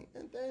your money,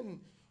 and then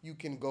you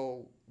can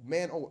go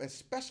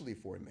especially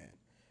for a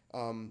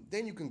man.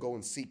 Then you can go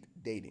and seek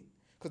dating.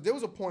 Because there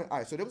was a point. All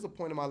right, so there was a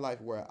point in my life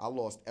where I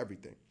lost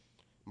everything.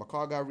 My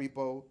car got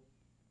repoed,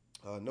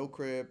 no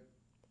crib,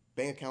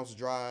 bank accounts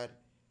dried.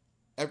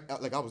 I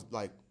was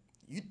like,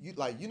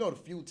 the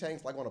fuel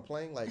tanks like on a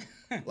plane,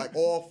 like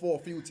all 4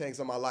 fuel tanks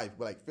of my life,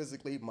 but like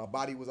physically, my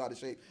body was out of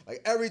shape.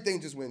 Like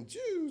everything just went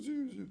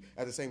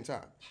at the same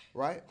time,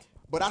 right?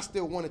 But I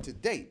still wanted to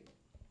date.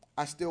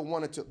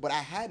 But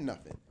I had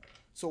nothing.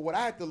 So what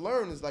I had to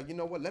learn is like, you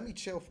know what? Let me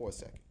chill for a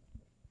second.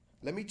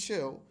 Let me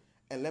chill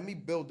and let me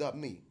build up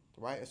me,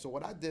 right? And so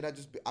what I did,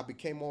 I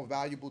became more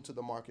valuable to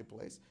the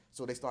marketplace.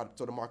 So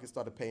the market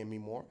started paying me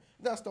more.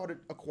 Then I started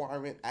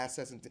acquiring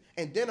assets,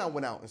 and then I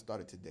went out and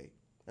started to date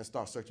and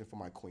start searching for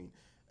my queen.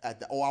 I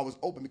was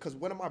open because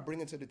what am I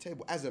bringing to the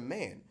table as a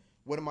man?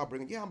 What am I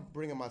bringing? Yeah, I'm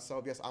bringing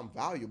myself. Yes, I'm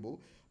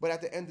valuable. But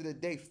at the end of the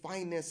day,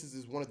 finances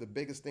is one of the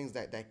biggest things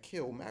that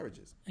kill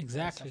marriages.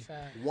 Exactly.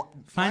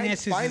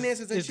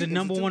 Finances is the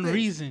number one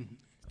reason.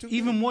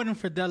 Even more than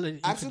fidelity.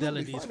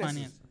 Absolutely, is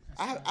finances.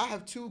 I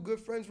have 2 good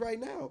friends right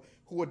now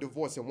who are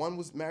divorced, and one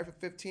was married for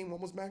 15,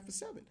 one was married for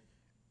 7.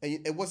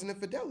 And it wasn't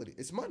infidelity.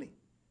 It's money.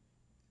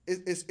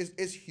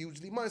 It's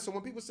hugely money. So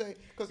when people say...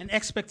 And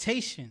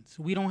expectations.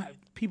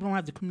 People don't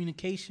have the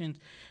communication.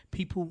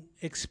 People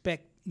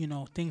expect,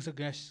 things are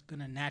just going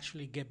to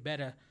naturally get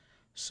better.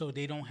 So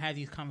they don't have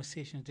these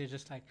conversations. They're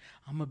just like,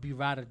 I'm going to be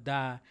ride or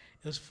die.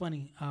 It was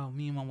funny.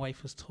 Me and my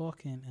wife was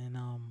talking, and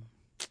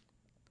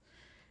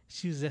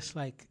she was just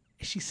like,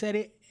 she said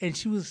it, and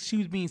she was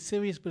being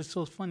serious, but it's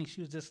so funny.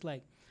 She was just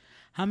like,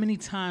 how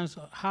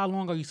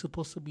long are you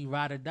supposed to be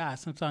ride or die?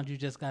 Sometimes you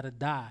just got to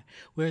die.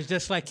 Where it's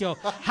just like, yo,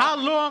 how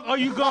long are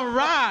you going to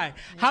ride?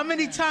 How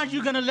many times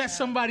you going to let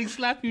somebody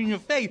slap you in your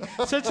face?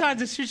 Sometimes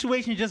the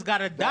situation just got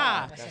to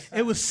die.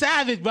 It was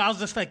savage, but I was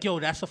just like, yo,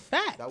 that's a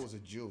fact. That was a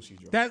jewel she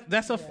dropped.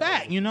 That's a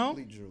fact,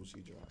 Complete jewel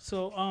she dropped.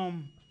 So,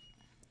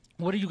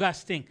 what do you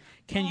guys think?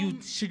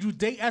 Should you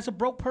date as a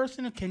broke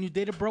person, or can you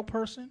date a broke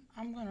person?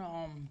 I'm going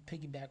to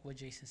piggyback what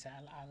Jason said.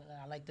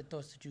 I like the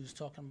thoughts that you was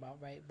talking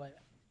about, right? But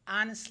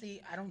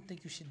honestly, I don't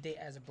think you should date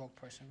as a broke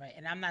person, right?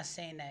 And I'm not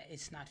saying that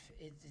it's not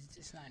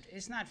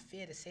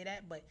fair to say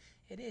that, but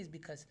it is,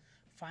 because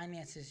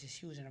finances is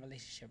huge in a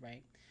relationship,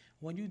 right?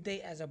 When you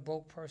date as a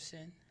broke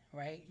person,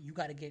 right, you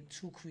got to get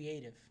too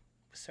creative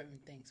with certain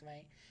things,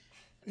 right?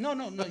 No.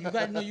 You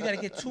got to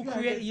get too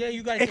creative. Yeah,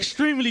 you got to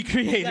extremely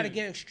creative. You got to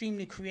get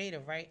extremely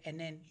creative, right? And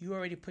then you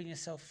already putting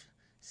yourself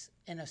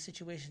in a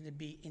situation to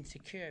be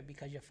insecure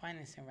because you're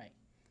financing right,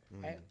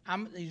 right?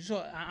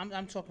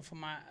 I'm talking from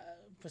my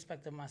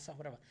perspective, myself,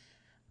 whatever.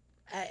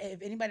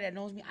 If anybody that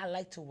knows me, I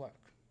like to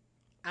work.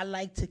 I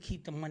like to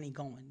keep the money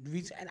going.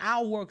 And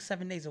I'll work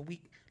 7 days a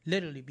week,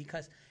 literally,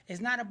 because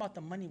it's not about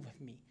the money with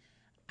me.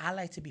 I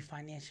like to be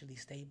financially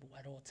stable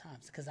at all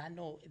times, because I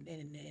know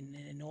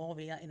in all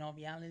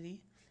reality,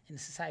 in the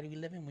society we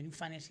live in, when you're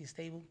financially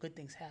stable, good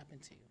things happen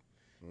to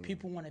you.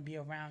 People want to be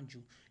around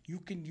you. You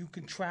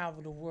can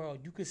travel the world.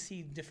 You can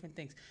see different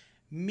things.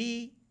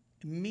 Me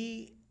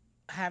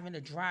having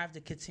a drive to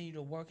continue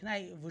to work,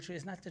 which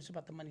is not just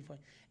about the money for it,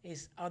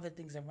 it's other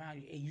things around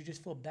you, and you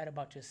just feel better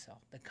about yourself,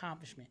 the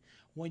accomplishment.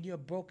 When you're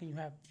broke and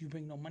you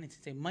bring no money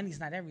to say, money's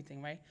not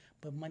everything, right?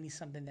 But money's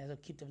something that'll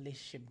keep the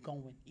relationship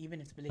going,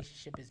 even if the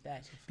relationship is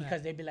bad.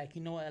 Because they be like,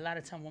 you know what, a lot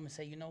of times women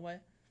say, you know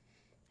what,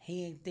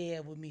 he ain't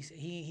there with me,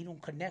 he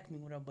don't connect me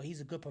with him, but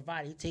he's a good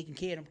provider, he's taking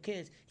care of them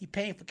kids, he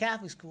paying for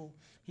Catholic school,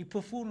 he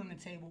put food on the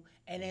table,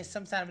 and then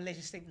some sort of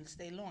relationship will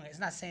stay long. It's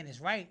not saying it's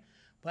right,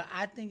 but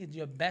I think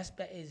your best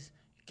bet is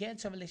get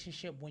into a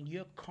relationship when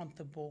you're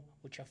comfortable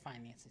with your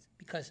finances.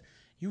 Because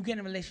you get in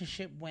a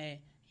relationship when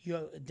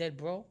you're dead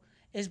broke,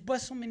 it's but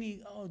so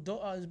many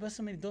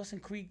Dawson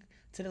Creek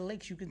to the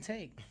lakes you can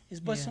take. It's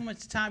but so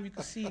much time you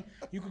can see.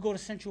 You could go to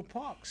Central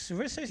Park.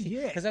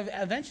 Seriously. Because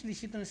eventually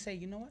she's going to say,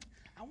 you know what?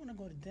 I want to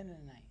go to dinner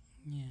tonight.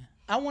 Yeah.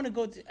 I want to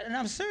go to, and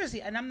I'm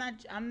seriously, and I'm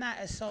not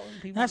assaulting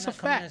people. That's a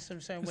fact.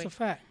 That's a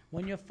fact.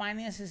 When your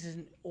finances is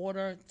in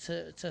order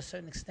to a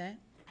certain extent,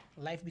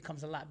 life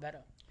becomes a lot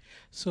better.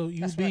 So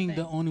you being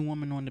the only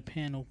woman on the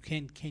panel,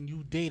 can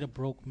you date a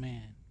broke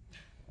man?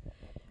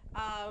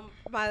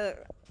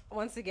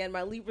 Once again,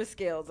 my Libra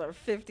scales are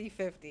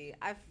 50-50.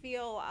 I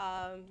feel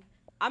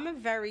I'm a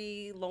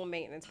very low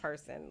maintenance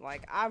person.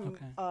 Like I'm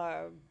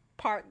a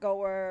park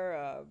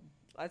goer.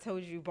 I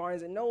told you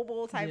Barnes and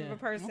Noble type of a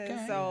person.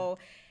 Okay. So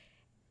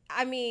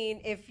I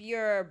mean, if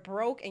you're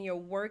broke and you're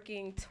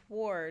working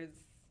towards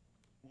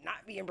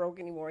not being broke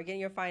anymore,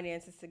 getting your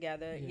finances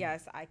together,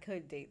 yes, I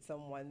could date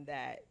someone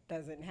that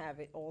doesn't have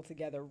it all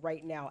together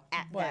right now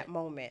at that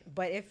moment.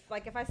 But if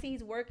I see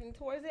he's working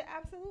towards it,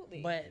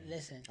 absolutely. But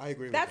listen, I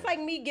agree with That's that. like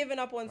me giving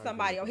up on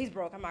somebody. Oh, he's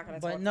broke. I'm not gonna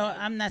talk but no, to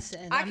him. I'm not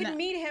saying. I could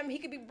meet him. He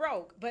could be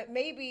broke, but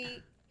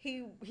maybe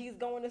he's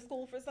going to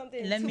school for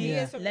something. Let 2 me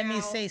years from let now.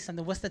 me say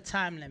something. What's the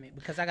time limit?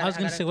 Because I was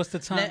gonna say, what's the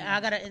time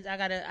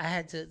I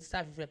had to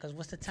stop you because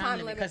what's the time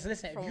limit? Because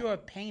listen, if you're a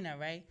painter,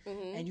 right,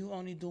 and you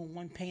only doing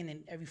one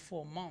painting every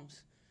 4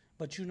 months,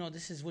 but you know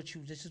this is what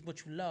you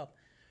love.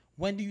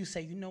 When do you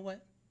say, you know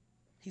what,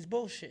 he's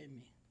bullshitting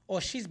me,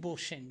 or she's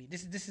bullshitting me?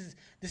 This is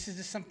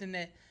just something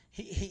that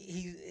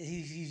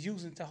he's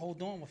using to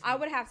hold on with me. I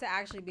would have to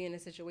actually be in a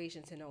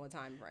situation to know a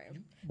time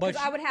frame. But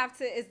Because I would have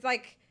to. It's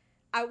like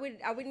I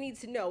would need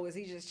to know: is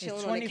he just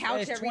chilling on the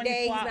couch every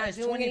day? He's not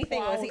doing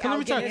anything, or is he Let me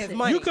out tell getting you, his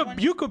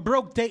money? you could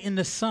broke date in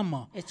the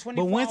summer, It's but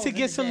 24 once hours it in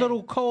gets the a day.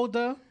 little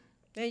colder,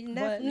 But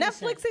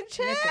Netflix and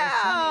chill.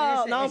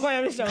 listen, No, I'm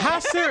playing with you. how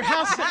serious?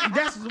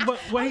 That's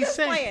what he's just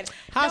saying. playing.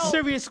 How No.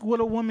 serious would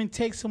a woman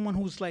take someone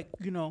who's like,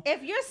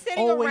 If you're sitting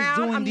always around,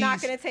 doing I'm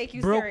not these gonna take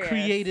you broke serious.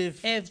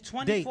 creative If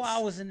 24 dates?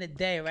 hours in the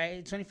day,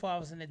 right? 24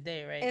 hours in the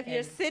day, right? If you're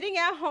and- sitting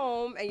at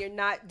home and you're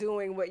not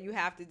doing what you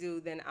have to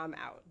do, then I'm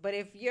out. But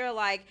if you're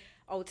like,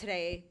 oh,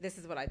 today this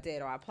is what I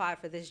did, or I applied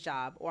for this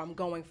job, or I'm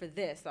going for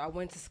this, or I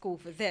went to school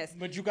for this,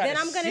 But you gotta then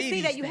I'm gonna see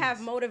see that these you have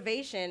things.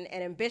 motivation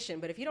and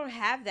ambition. But if you don't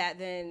have that,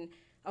 then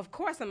of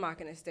course I'm not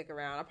gonna stick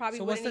around. I probably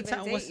so what's wouldn't the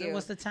even time? date you.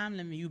 What's the time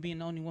limit? You being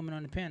the only woman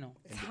on the panel.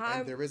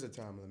 And there is a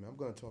time limit. I'm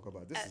going to talk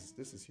about this.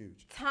 This is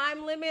huge.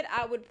 Time limit?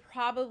 I would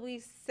probably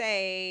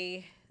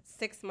say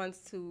 6 months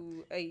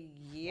to a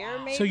year,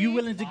 maybe. so you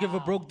willing to give a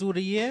broke dude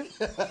a year?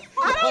 I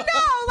don't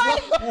know.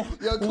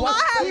 Like, Yo,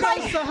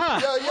 Kudos to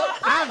her. yo,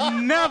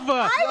 I've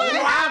never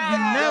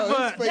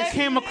Yo, his face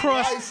came is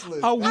across priceless.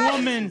 a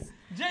woman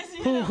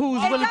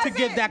who's willing to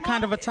give that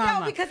kind of a No,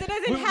 timeline. because it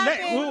doesn't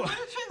happen.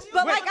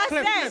 But like I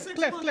said,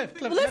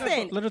 Cliff.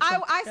 listen, Little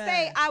I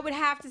say I would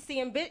have to see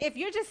him. If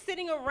you're just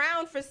sitting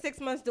around for 6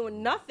 months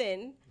doing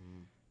nothing,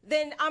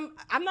 then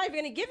I'm not even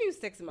gonna give you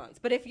 6 months.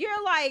 But if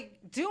you're like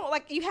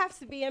you have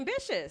to be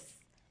ambitious.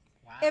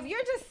 If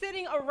you're just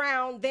sitting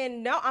around,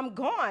 then no, I'm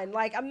gone.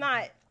 Like I'm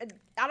not.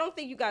 I don't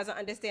think you guys are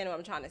understanding what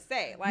I'm trying to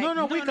say. Like,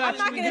 No, we got I'm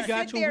not you, gonna we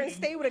got sit you. there and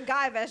stay with a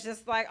guy that's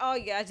just like, oh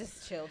yeah, I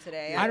just chill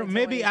today. I didn't don't, do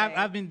maybe anything.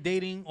 I've been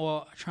dating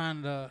or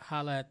trying to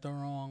holler at the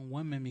wrong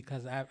women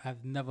because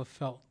I've never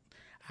felt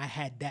I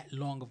had that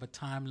long of a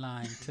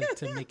timeline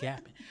to make it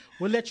happen.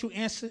 We'll let you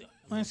answer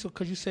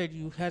because you said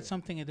you had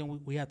something and then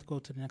we have to go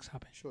to the next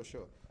topic. Sure.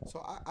 So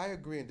I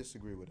agree and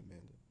disagree with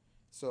Amanda.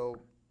 So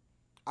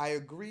I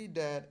agree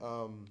that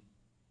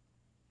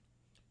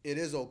it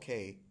is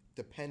okay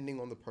depending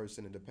on the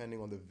person and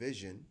depending on the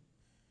vision,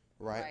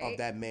 right, of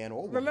that man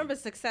or woman. Remember,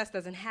 success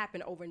doesn't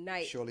happen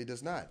overnight. Surely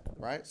does not,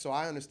 right? So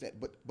I understand,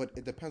 but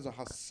it depends on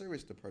how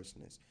serious the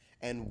person is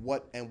and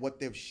what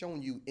they've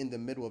shown you in the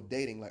middle of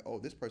dating. Like, oh,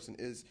 this person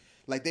is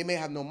like they may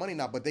have no money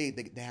now, but they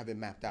have it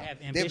mapped out. They have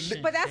They've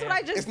ambition. But that's what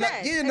I just It's said.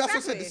 not, yeah, that's what I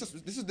said.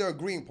 Exactly. This is their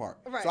agreeing part.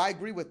 Right. So I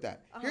agree with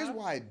that. Here's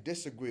why I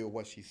disagree with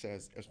what she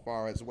says as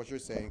far as what you're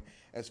saying,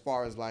 as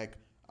far as like,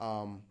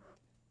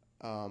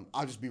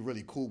 I'll just be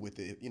really cool with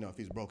it. You know, if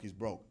he's broke, he's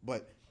broke.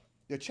 But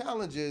the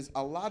challenge is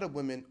a lot of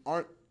women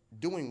aren't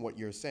doing what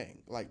you're saying.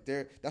 Like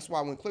that's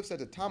why when Cliff said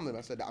the time limit,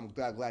 I said I'm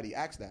glad he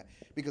asked that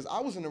because I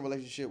was in a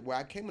relationship where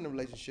I came in a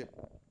relationship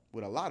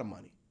with a lot of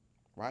money,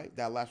 right?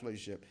 That last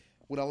relationship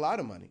with a lot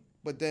of money,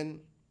 but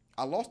then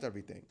I lost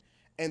everything.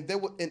 And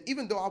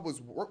even though I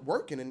was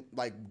working and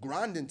like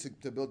grinding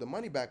to build the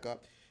money back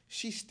up,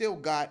 she still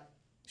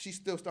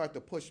started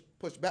to push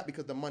back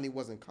because the money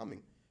wasn't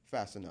coming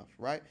fast enough,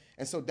 right?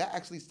 And so that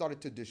actually started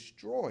to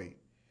destroy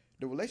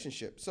the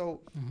relationship.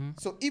 So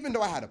even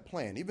though I had a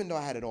plan, even though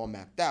I had it all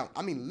mapped out,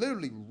 I mean,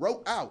 literally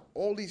wrote out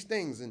all these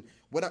things and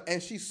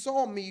she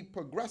saw me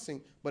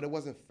progressing, but it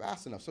wasn't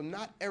fast enough. So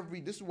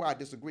this is where I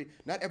disagree.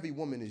 Not every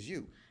woman is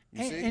you.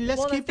 You see? And let's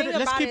Well, the keep thing it.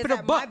 Let's about keep it it is a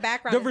that my buck.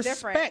 background is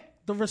different.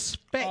 The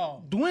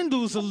respect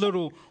dwindles a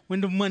little when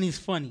the money's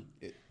funny.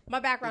 My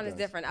background is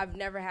different. I've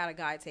never had a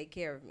guy take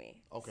care of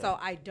me. Okay. So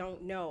I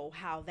don't know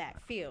how that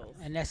feels.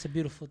 And that's a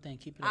beautiful thing.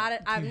 Keep it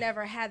up. I've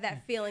never had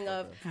that feeling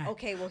of,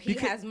 okay, well, he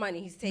has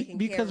money. He's taking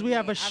care of Because me. we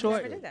have a I've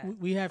short, never did that.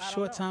 we have I don't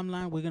short know.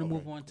 timeline. We're gonna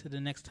move on to the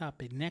next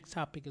topic. Next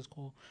topic is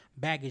called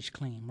baggage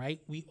claim. Right?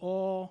 We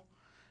all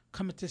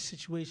come into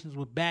situations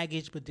with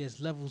baggage, but there's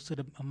levels to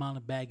the amount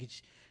of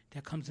baggage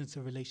that comes into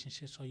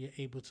relationships, so you're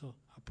able to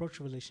approach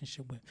a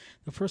relationship with.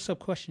 The first sub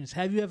question is: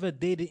 have you ever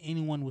dated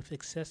anyone with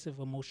excessive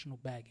emotional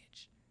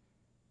baggage?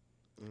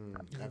 You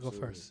could go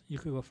first. You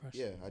could go first.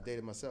 Yeah, I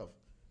dated myself.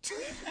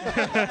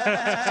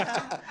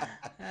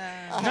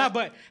 No,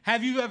 but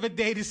have you ever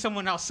dated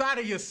someone outside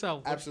of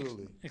yourself? with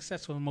Absolutely.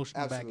 Excessive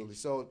emotional Absolutely. baggage.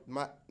 So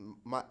my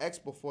ex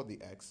before the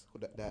ex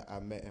that I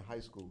met in high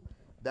school,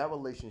 that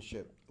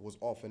relationship was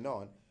off and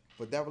on,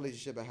 but that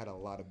relationship I had a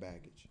lot of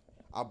baggage.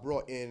 I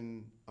brought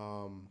in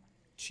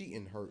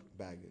cheating hurt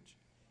baggage.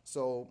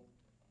 So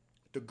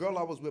The girl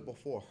I was with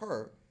before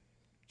her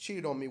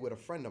cheated on me with a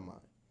friend of mine.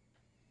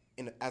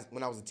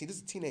 When I was a teen, this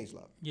is teenage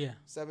love. Yeah.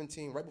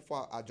 17, right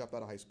before I dropped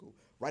out of high school.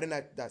 Right in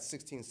that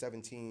 16,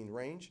 17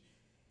 range.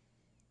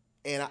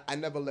 And I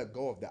never let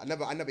go of that.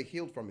 I never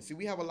healed from it. See,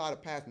 we have a lot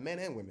of past, men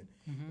and women,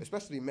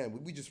 especially men.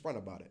 We just front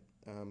about it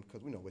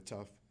because we know we're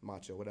tough,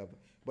 macho, whatever.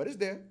 But it's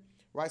there,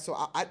 right? So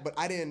but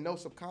I didn't know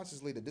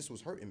subconsciously that this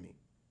was hurting me,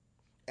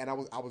 and I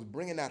was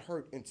bringing that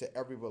hurt into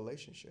every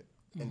relationship,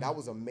 and that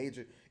was a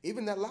major.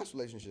 Even that last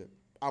relationship,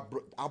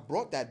 I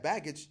brought that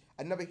baggage.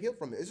 I never healed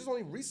from it. It's just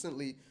only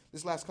recently,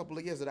 this last couple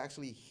of years, that I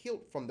actually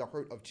healed from the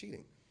hurt of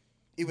cheating.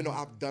 Even though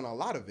I've done a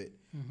lot of it,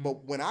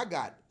 but when I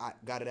got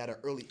it at an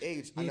early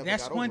age, I never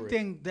that's got one over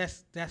thing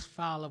that's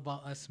foul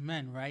about us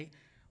men, right?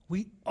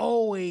 We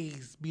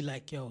always be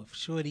like, yo, if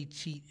shorty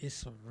cheat,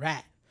 it's a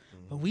rat.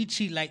 But we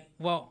cheat like,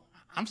 well,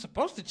 I'm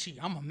supposed to cheat.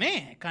 I'm a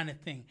man, kind of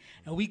thing.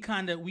 And we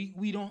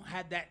don't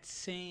have that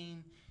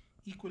same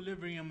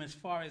equilibrium as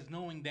far as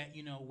knowing that,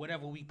 you know,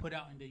 whatever we put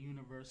out in the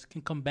universe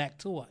can come back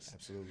to us.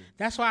 Absolutely.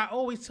 That's why I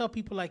always tell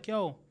people like,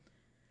 yo,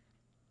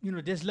 you know,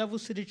 there's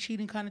levels to the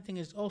cheating kind of thing.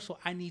 Is also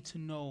I need to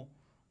know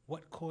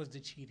what caused the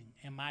cheating.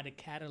 Am I the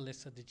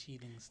catalyst of the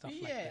cheating and stuff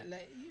like that?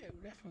 Yeah,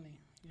 definitely.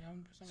 Yeah,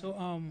 100%. So,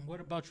 what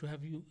about you?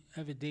 Have you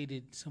ever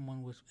dated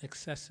someone with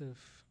excessive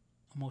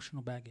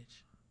emotional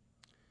baggage?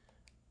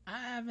 I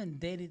haven't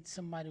dated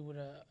somebody with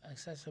a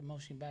excessive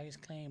emotional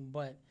baggage claim,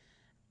 but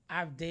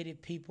I've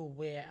dated people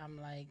where I'm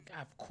like,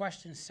 I've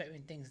questioned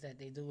certain things that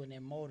they do and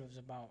their motives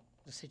about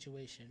the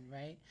situation,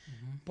 right?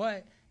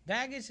 But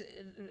baggage,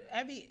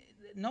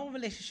 no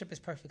relationship is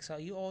perfect, so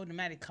you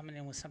automatically coming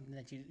in with something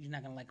that you're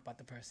not gonna like about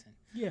the person.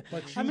 Yeah,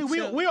 But I mean,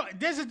 we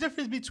there's a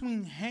difference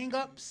between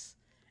hang-ups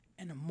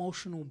and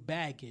emotional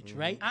baggage,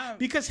 right? I-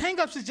 Because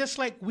hang-ups is just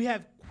like we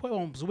have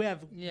qualms, we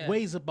have Yeah.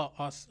 ways about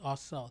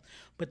ourselves.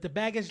 But the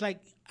baggage,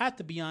 like, I have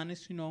to be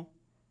honest, you know,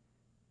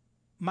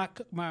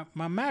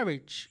 my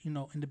marriage, you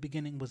know, in the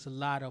beginning was a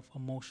lot of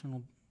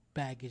emotional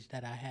baggage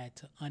that I had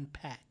to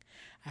unpack.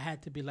 I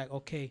had to be like,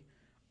 okay,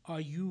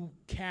 are you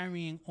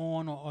carrying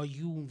on or are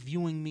you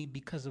viewing me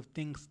because of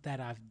things that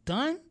I've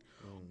done?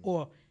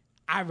 Or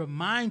I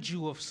remind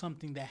you of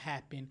something that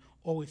happened,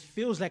 or it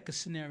feels like a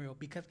scenario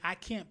because I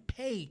can't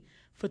pay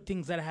for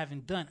things that I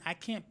haven't done. I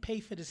can't pay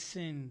for the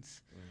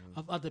sins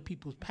of other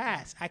people's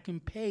past. I can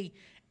pay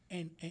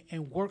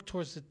and work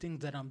towards the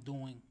things that I'm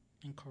doing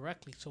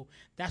incorrectly. So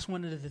that's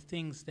one of the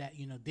things that,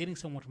 you know, dating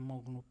someone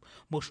with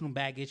emotional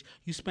baggage,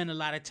 you spend a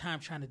lot of time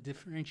trying to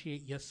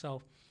differentiate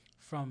yourself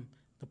from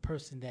the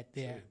person that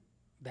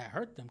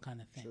hurt them,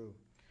 kind of thing. True.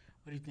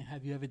 What do you think?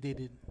 Have you ever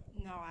dated?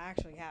 No, I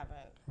actually haven't.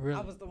 Really?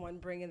 I was the one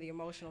bringing the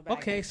emotional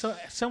baggage. Okay, so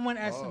someone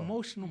has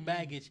emotional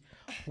baggage.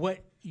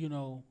 What, you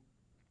know,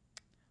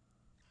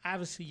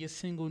 obviously you're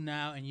single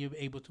now and you're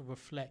able to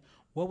reflect.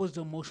 What was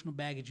the emotional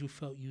baggage you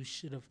felt you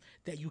should have,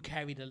 that you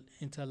carried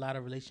into a lot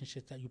of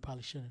relationships that you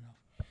probably shouldn't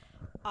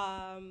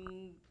have?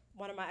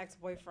 One of my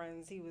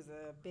ex-boyfriends, he was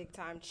a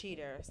big-time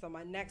cheater. So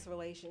my next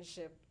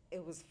relationship,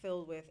 it was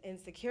filled with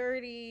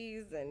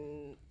insecurities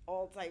and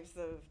all types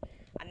of,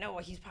 I know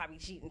he's probably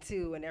cheating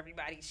too, and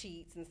everybody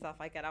cheats and stuff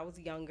like that. I was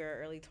younger,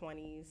 early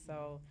 20s,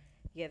 so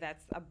yeah,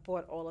 I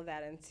brought all of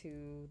that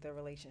into the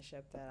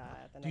relationship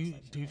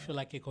Do you feel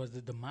like it caused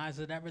the demise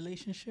of that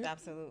relationship?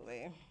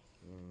 Absolutely.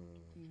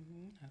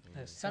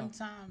 That's tough.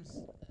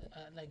 Sometimes,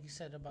 like you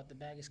said about the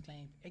baggage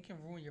claim, it can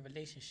ruin your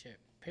relationship,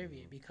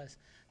 period, because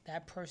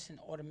that person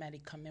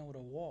automatically come in with a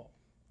wall,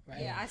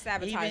 right? Yeah, I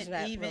sabotaged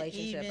that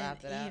relationship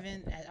after that.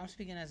 I'm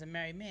speaking as a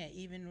married man.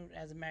 Even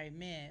as a married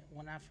man,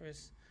 when I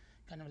first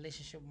got in a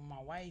relationship with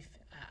my wife,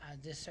 I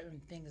did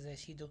certain things that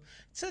she do.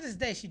 To this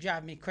day, she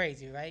drives me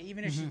crazy, right?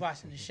 Even if she's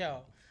watching the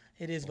show,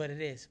 it is what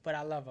it is. But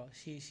I love her.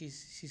 She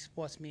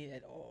supports me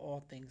at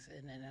all things,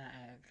 and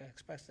I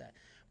express that.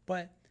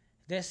 But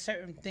there's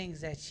certain things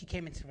that she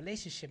came into the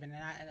relationship and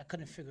I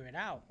couldn't figure it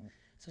out.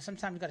 So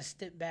sometimes you got to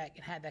step back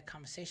and have that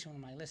conversation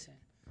with them. Like, listen,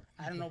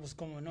 I don't know what's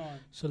going on.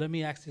 So let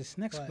me ask this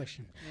next But,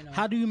 question. you know-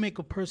 How do you make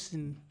a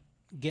person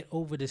get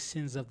over the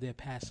sins of their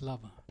past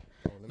lover?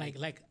 Let me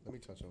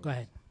touch on Go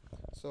ahead.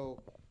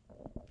 So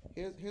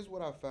here's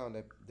what I found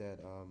that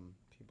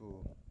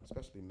people,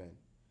 especially men,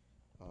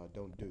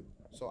 don't do.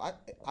 So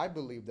I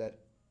believe that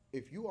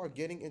if you are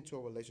getting into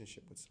a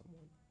relationship with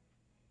someone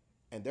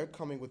and they're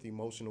coming with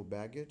emotional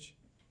baggage,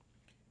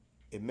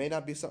 it may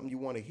not be something you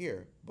want to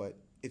hear, but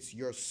it's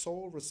your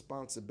sole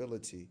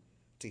responsibility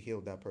to heal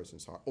that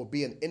person's heart or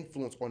be an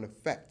influence or an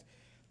effect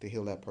to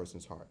heal that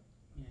person's heart.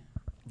 Yeah.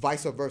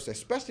 Vice versa,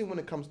 especially when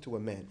it comes to a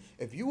man.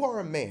 If you are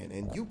a man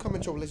and you come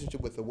into a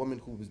relationship with a woman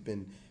who has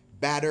been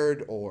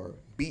battered or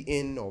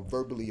beaten or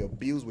verbally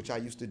abused, which I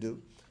used to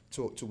do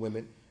to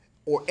women,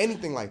 or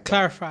anything like that.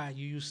 Clarify,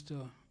 you used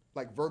to.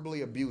 Like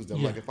verbally abuse them.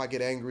 Yeah. Like if I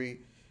get angry,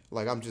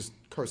 like I'm just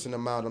cursing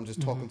them out. I'm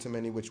just talking to them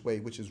any which way,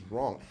 which is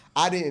wrong.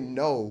 I didn't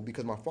know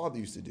because my father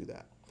used to do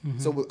that.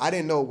 So I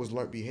didn't know it was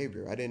learned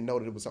behavior. I didn't know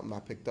that it was something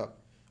I picked up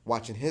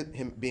watching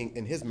him being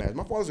in his marriage.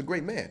 My father's a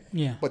great man.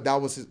 Yeah. But that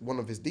was one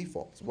of his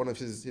defaults, one of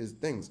his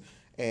things.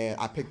 And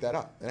I picked that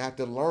up. And I had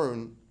to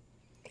learn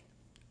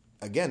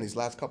again, these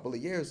last couple of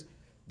years,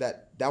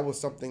 that was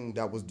something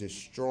that was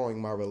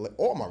destroying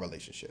all my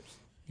relationships.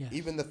 Yes.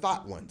 Even the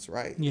thought ones,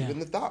 right? Yeah. Even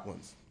the thought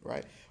ones,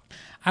 right?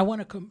 I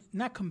want to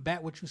not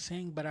combat what you're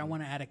saying, but I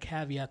want to add a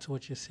caveat to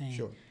what you're saying.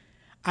 Sure.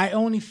 I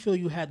only feel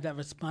you have that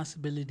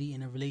responsibility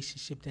in a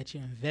relationship that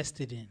you're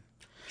invested in.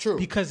 True.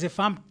 Because if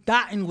I'm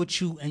thoughting with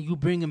you and you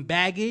bringing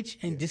baggage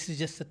and this is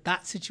just a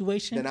thought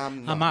situation, Then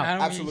I'm out.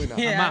 Absolutely not.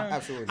 Yeah, I'm out.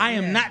 Absolutely I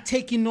not. am not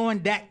taking on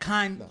that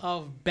kind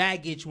of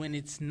baggage when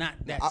it's not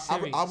that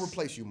serious. I'll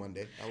replace you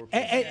Monday.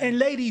 And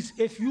ladies,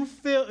 if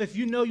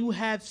you know you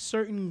have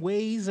certain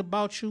ways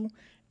about you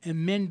and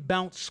men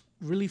bounce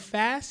really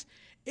fast,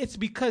 it's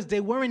because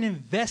they weren't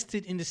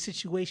invested in the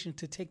situation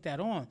to take that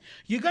on.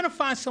 You're going to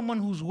find someone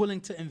who's willing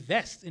to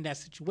invest in that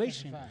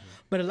situation.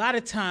 But a lot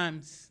of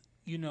times,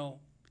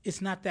 it's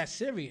not that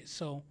serious.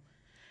 So,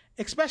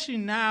 especially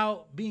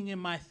now being in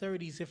my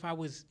 30s, if I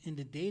was in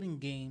the dating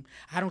game,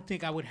 I don't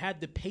think I would have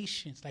the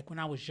patience. Like when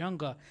I was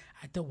younger,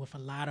 I dealt with a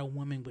lot of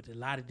women with a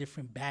lot of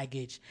different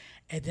baggage.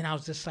 And then I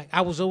was just like,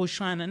 I was always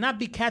trying to not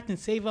be Captain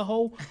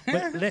Save-A-Hole,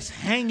 but let's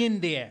hang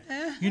in there.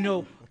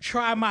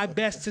 Try my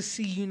best to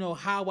see,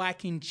 how I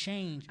can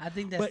change. I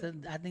think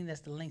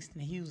that's the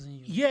Langston Hughes in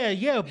you.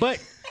 Yeah, but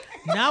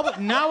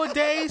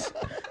nowadays,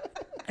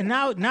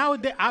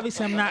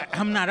 obviously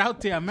I'm not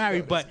out there. I'm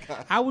married, but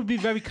I would be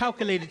very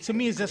calculated. To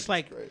me, it's just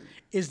like,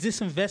 is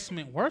this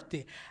investment worth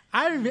it?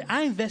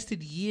 I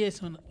invested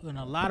years on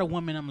a lot of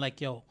women. I'm like,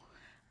 yo,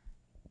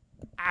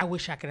 I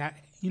wish I could.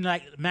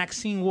 Like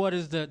Maxine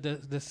Waters, the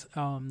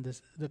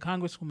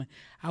congresswoman.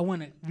 I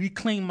want to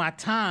reclaim my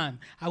time.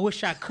 I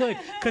wish I could,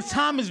 because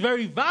time is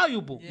very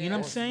valuable. You know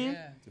what I'm saying?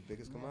 Yeah. It's the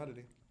biggest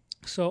commodity.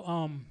 So,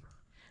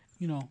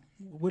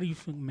 what do you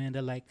think,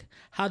 Amanda? Like,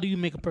 how do you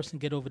make a person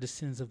get over the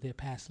sins of their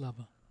past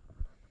lover?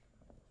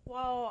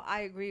 Well,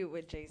 I agree with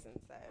what Jason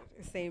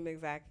said. Same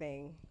exact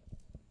thing.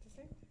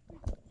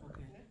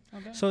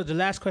 Okay. So the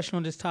last question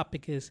on this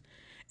topic is,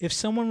 if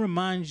someone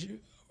reminds you,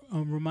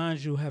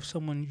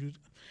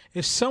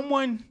 if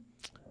someone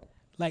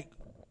like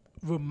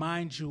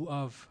reminds you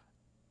of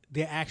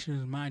their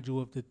actions, remind you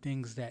of the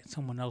things that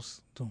someone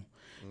else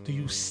do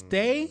you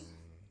stay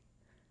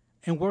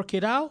and work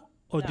it out,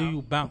 or do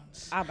you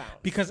bounce? I bounce.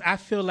 Because I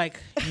feel like,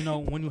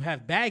 when you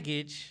have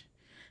baggage,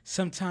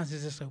 sometimes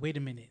it's just like, wait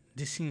a minute,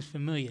 this seems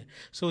familiar.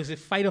 So is it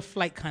fight or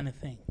flight kind of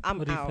thing? I'm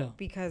what do you out feel?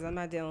 because I'm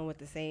not dealing with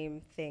the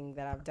same thing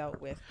that I've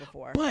dealt with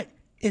before. But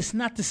it's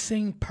not the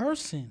same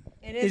person.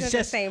 It isn't it's the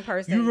just, same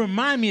person. You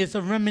remind me, it's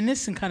a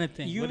reminiscent kind of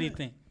thing. What do you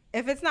think?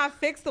 If it's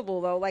not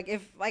fixable though,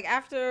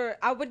 after,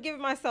 I would give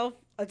myself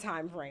a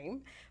time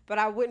frame, but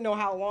I wouldn't know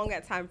how long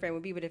that time frame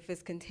would be. But if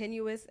it's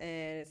continuous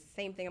and it's the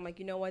same thing, I'm like,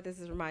 you know what, this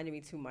is reminding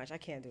me too much. I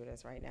can't do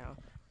this right now.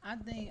 I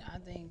think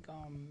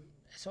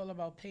it's all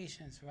about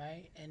patience,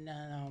 right? And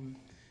then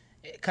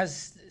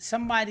because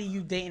somebody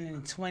you dating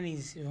in the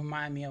 20s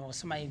remind me of, or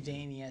somebody you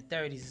dating in your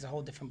 30s is a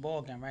whole different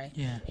ballgame, right?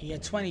 Yeah. In your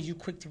 20s, you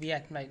quick to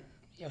react like,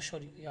 yo,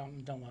 shorty, yo,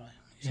 I'm done with her.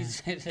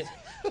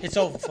 It's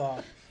over for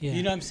her. Yeah.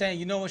 You know what I'm saying?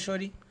 You know what,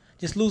 shorty?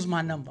 Just lose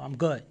my number. I'm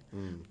good.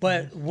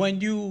 But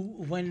when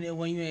you're in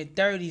your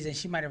 30s and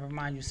she might have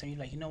reminded you something, you're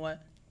like, you know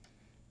what?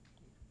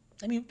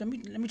 Let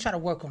me try to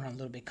work on her a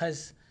little bit,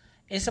 because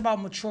it's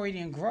about maturity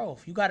and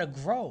growth. You gotta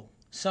grow.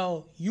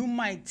 So you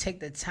might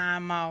take the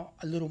time out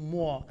a little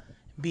more,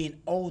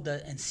 being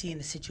older and seeing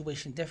the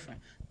situation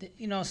different.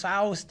 So I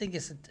always think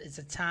it's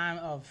a time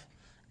of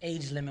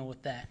age limit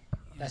with that.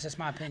 That's just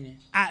my opinion.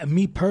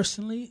 Me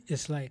personally,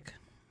 it's like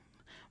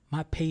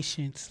my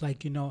patience.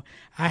 Like,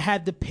 I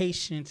had the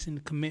patience and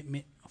the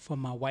commitment for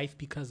my wife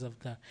because of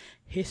the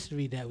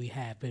history that we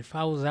had. But if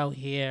I was out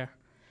here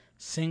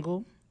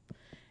single,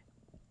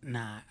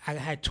 nah, I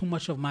had too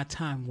much of my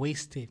time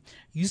wasted.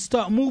 You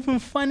start moving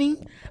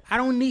funny, I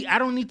don't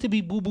need to be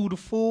boo-boo the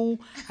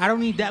fool. I don't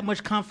need that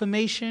much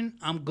confirmation.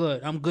 I'm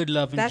good,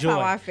 love, and That's joy.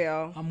 how I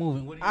feel. I'm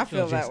moving. What do you I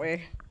feel that Jason?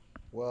 way.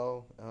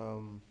 Well,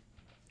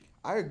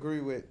 I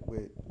agree with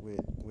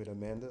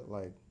Amanda,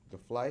 like the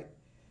flight,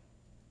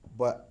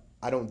 but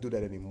I don't do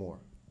that anymore,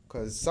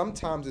 because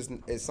sometimes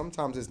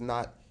it's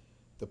not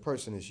the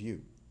person, it's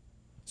you.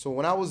 So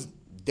when I was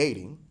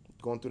dating,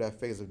 going through that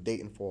phase of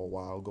dating for a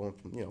while, going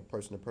from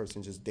person to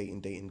person, just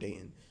dating,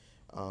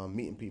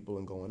 meeting people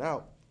and going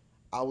out,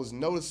 I was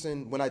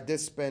noticing when I did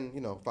spend,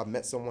 if I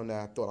met someone that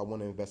I thought I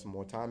want to invest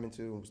more time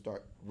into and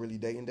start really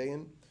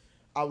dating,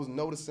 I was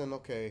noticing,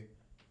 okay,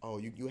 oh,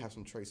 you have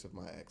some trace of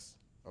my ex,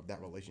 of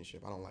that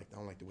relationship. I don't like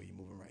the way you're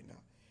moving right now.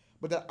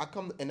 But that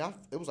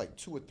it was like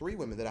 2 or 3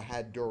 women that I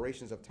had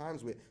durations of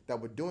times with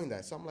that were doing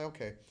that. So I'm like,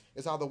 okay,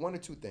 it's either one or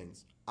two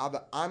things.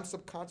 Either I'm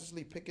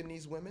subconsciously picking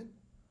these women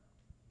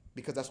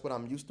because that's what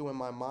I'm used to in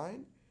my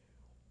mind,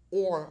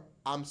 or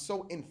I'm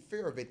so in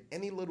fear of it,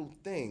 any little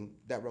thing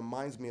that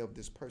reminds me of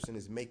this person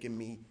is making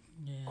me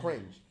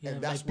cringe. Yeah,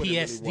 and that's like what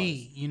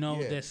PSD, it really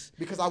was. this.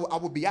 Because I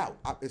would be out.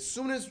 As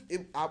soon as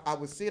I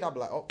would see it, I'd be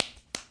like, oh,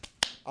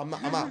 I'm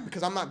out.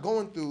 Because I'm not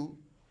going through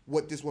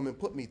what this woman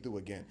put me through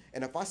again.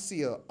 And if I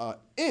see a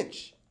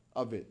inch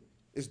of it,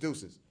 it's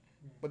deuces.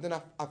 But then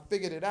I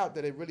figured it out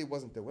that it really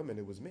wasn't the women,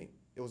 it was me.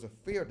 It was a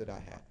fear that I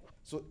had.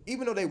 So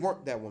even though they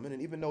weren't that woman,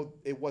 and even though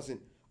it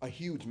wasn't a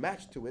huge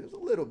match to it, it was a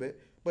little bit,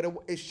 but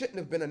it shouldn't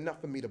have been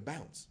enough for me to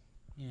bounce.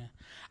 Yeah.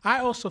 I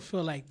also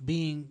feel like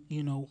being,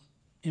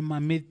 in my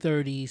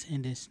mid-30s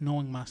and just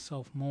knowing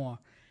myself more,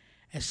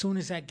 as soon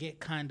as I get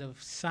kind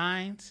of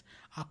signs,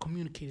 I'll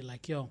communicate it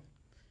like, yo,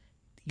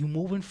 you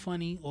moving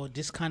funny, or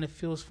this kind of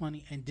feels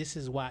funny, and this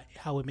is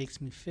how it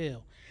makes me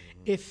feel.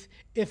 If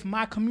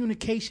my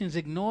communication's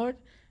ignored,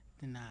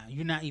 then nah,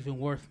 you're not even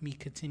worth me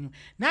continuing.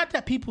 Not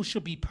that people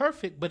should be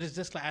perfect, but it's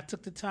just like I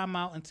took the time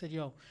out and said,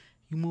 yo,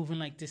 you moving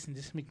like this and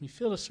this make me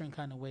feel a certain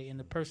kind of way, and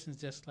the person's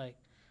just like,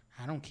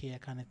 I don't care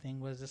kind of thing.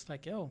 Was just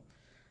like, yo,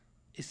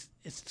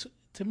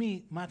 to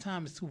me, my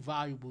time is too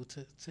valuable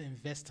to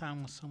invest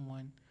time with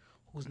someone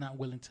who's not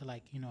willing to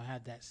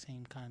have that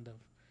same kind of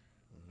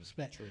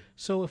respect. True.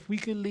 So if we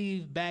could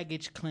leave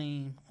baggage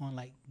claim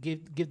on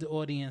give the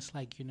audience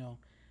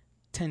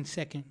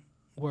 10-second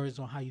words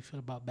on how you feel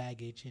about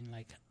baggage, and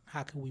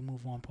how can we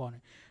move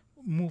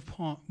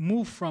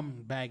move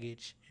from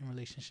baggage in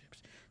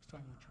relationships.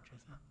 Starting with you,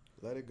 Jason.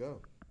 Let it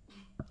go.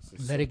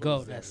 Let it go.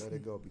 Let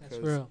it go, because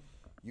that's real.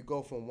 you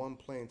go from one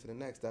plane to the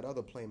next. That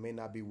other plane may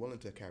not be willing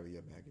to carry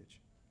your baggage,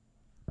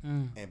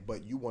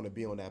 but you want to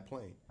be on that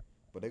plane.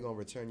 But they're gonna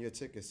return your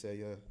ticket.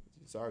 Say,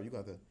 sorry, you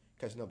got to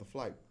catch another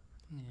flight.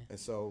 Yeah. And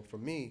so for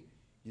me,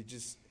 you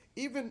just,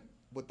 even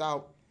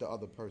without the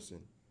other person,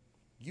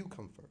 you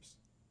come first.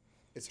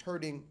 It's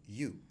hurting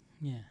you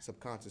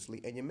subconsciously,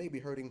 and you may be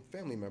hurting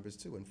family members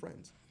too and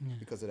friends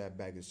because of that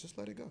baggage. Just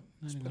let it go.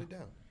 Just put it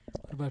down.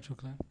 What about you,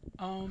 Clint?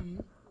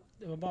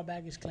 About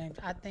baggage claims,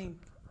 I think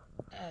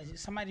as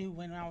somebody who,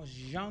 when I was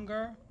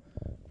younger,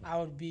 I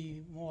would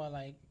be more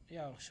like,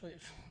 yo,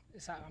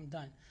 I'm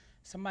done.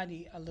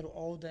 Somebody a little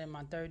older, in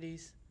my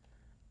 30s,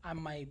 I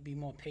might be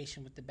more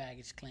patient with the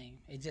baggage claim.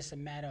 It's just a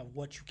matter of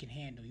what you can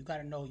handle. You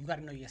gotta know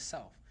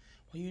yourself.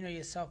 When you know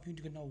yourself, you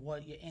can know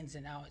what your ins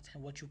and outs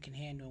and what you can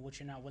handle and what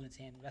you're not willing to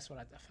handle. That's what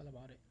I feel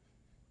about it.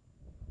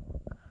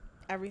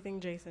 Everything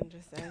Jason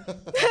just said.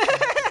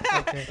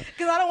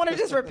 Because I don't want to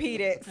just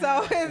repeat it.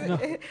 So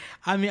no.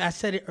 I mean, I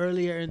said it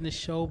earlier in the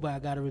show, but I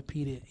got to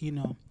repeat it.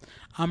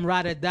 I'm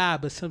ride or die,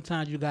 but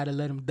sometimes you got to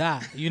let them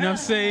die. You know what I'm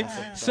saying?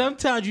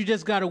 Sometimes you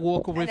just got to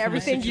walk away from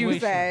a situation. Everything you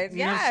said.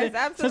 Yes,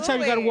 absolutely.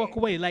 Sometimes you got to walk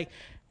away. Like,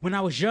 when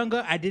I was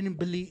younger, I didn't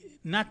believe,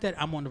 not that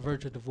I'm on the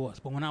verge of divorce,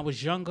 but when I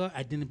was younger,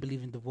 I didn't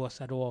believe in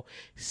divorce at all.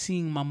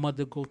 Seeing my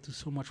mother go through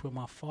so much with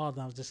my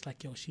father, I was just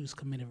like, yo, she was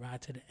committed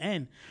right to the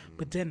end.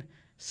 But then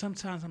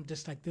sometimes I'm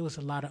just like, there was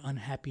a lot of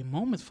unhappy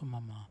moments for my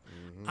mom.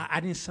 I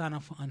didn't sign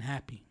up for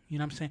unhappy. You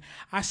know what I'm saying?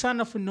 I signed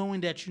up for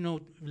knowing that,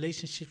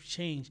 relationships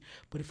change.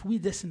 But if we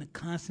just in a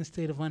constant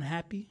state of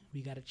unhappy,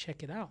 we got to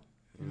check it out.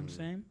 You know what I'm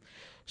saying?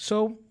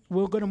 So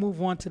we're going to move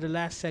on to the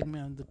last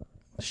segment of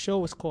the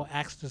show. Is called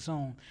Ask the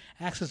Zone.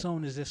 Ask the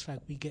Zone is just like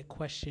we get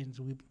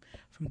questions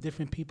from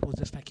different people. It's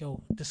just like,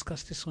 yo,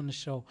 discuss this on the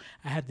show.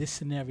 I had this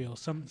scenario.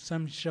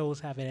 Some shows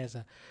have it as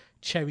a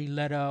cherry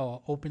letter or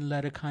open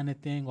letter kind of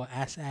thing, or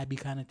Ask Abby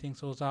kind of thing.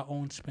 So it's our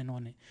own spin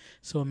on it.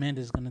 So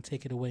Amanda's going to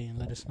take it away and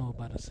let us know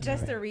about a scenario.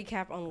 Just to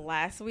recap on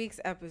last week's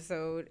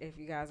episode, if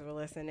you guys were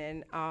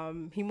listening,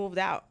 he moved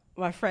out.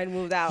 My friend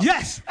moved out.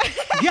 Yes.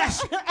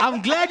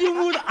 I'm glad you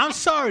moved. I'm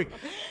sorry.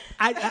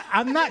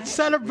 I'm not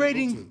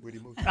celebrating.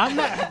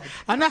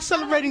 I'm not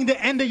celebrating the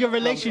end of your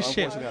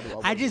relationship.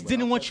 I just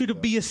didn't want you to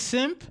be a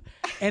simp,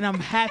 and I'm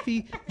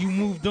happy you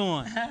moved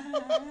on. Good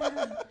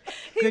job.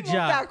 He moved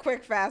out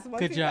quick, fast. Once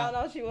Good he job.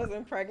 found out she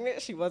wasn't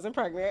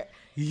pregnant.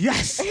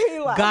 Yes. He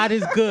left. God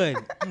is good.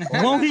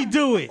 Won't he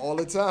do it? All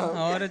the time.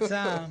 All the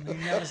time. He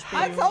never stayed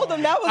I told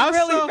him that was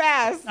really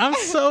fast. I'm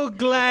so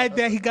glad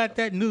that he got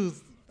that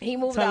news. He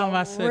moved Tell him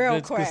I out said real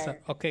good quick. stuff.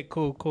 Okay,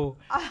 cool.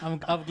 I'm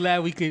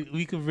glad we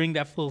could bring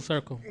that full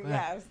circle.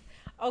 Yes.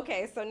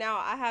 Okay, so now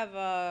I have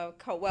a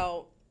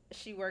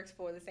she works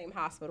for the same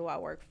hospital I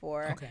work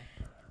for. Okay.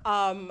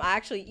 I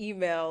actually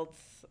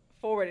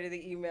forwarded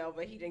the email,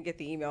 but he didn't get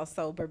the email.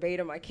 So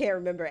verbatim, I can't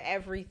remember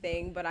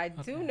everything, but I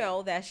do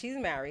know that she's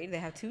married. They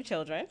have 2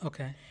 children.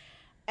 Okay.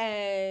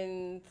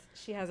 And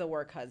she has a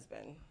work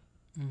husband.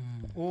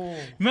 Ooh.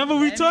 Remember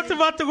we talked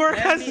about the work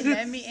husband?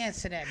 Let me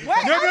answer that. Wait,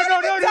 No.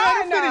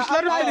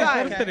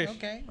 Let him finish.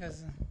 Okay.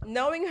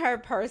 Knowing her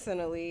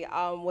personally,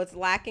 what's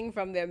lacking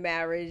from their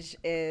marriage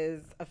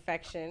is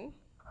affection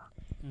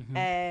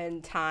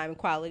and time,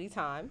 quality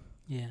time.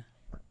 Yeah.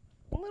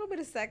 A little bit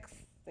of sex,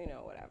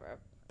 whatever.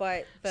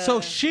 But So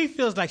she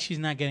feels like she's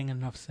not getting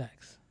enough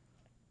sex,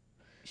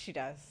 she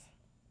does.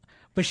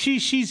 but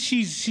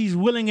she's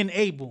willing and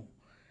able.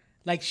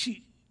 Like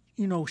she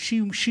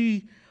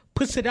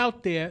puts it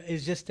out there.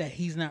 It's just that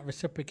he's not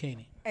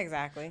reciprocating.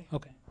 Exactly.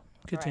 Okay.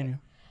 Continue.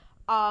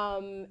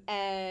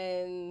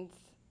 And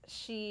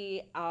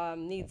she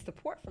needs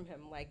support from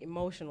him, like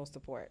emotional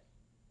support.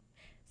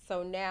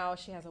 So now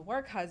she has a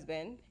work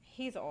husband.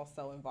 He's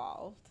also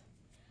involved.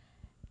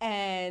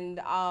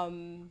 And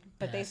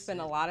but they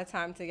spend a lot of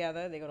time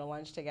together. They go to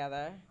lunch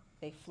together.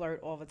 They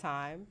flirt all the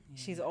time.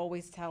 She's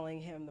always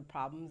telling him the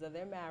problems of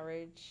their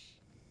marriage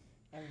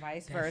And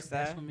vice That's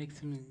versa. what makes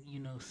him,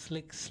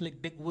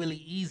 slick Dick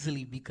Willie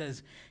easily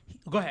because.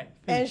 Go ahead.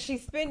 And finish.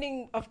 she's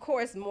spending, of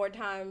course, more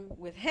time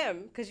with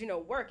him because,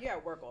 work, you're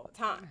at work all the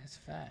time. That's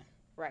fat.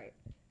 Right.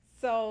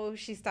 So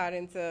she's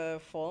starting to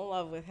fall in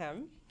love with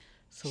him.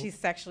 So- She's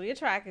sexually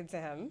attracted to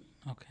him.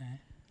 Okay.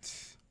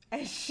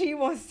 And she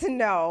wants to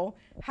know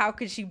how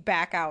could she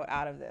back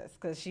out of this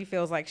because she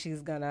feels like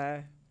she's going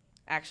to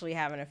actually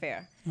have an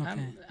affair.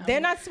 Okay.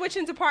 They're not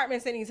switching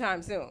departments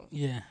anytime soon.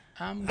 Yeah.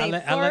 They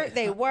flirt,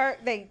 they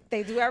work, they do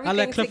everything I'll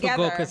let Clifford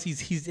together. go because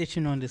he's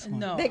itching on this one.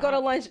 No, They go to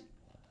lunch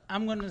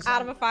I'm gonna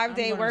out of a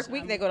 5-day I'm work gonna-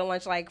 week. They go to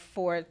lunch like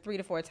 3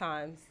 to 4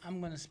 times. I'm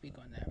gonna speak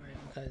on that,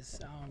 right?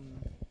 Because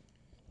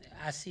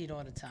I see it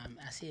all the time.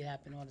 I see it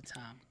happen all the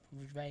time,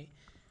 right?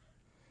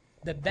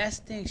 The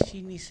best thing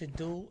she needs to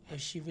do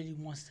if she really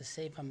wants to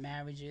save her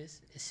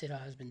marriages is sit her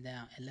husband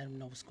down and let him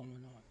know what's going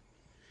on.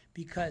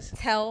 Because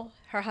Tell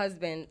her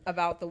husband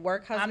about the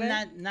work husband.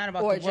 I'm not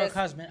about or the work just-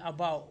 husband,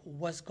 about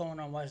what's going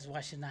on, why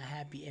she's not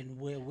happy, and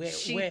where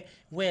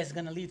it's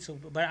gonna lead to.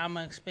 But I'm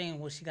gonna explain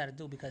what she got to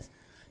do because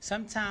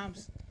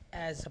sometimes,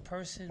 as a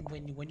person,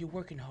 when you're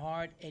working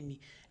hard and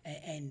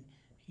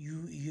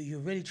you're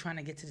really trying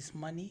to get to this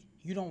money,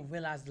 you don't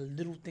realize the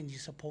little things you're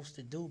supposed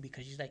to do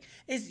because you're like,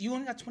 you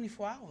only got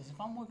 24 hours. If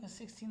I'm working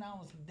 16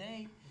 hours a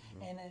day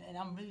and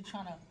I'm really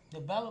trying to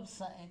develop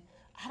something,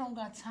 I don't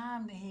got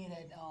time to hear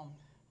that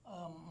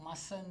my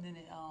son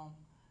didn't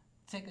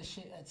take a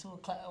shit at 2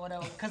 o'clock or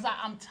whatever because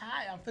I'm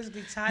tired. I'm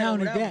physically tired. Not or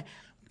only whatever. that,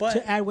 But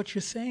to add what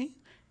you're saying,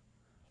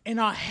 in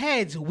our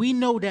heads, we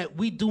know that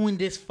we doing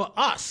this for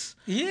us.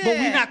 Yeah. But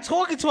we're not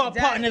talking to our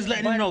partners,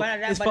 letting them know but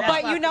it's but for that's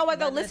us. But you know what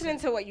though? But Listening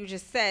to what you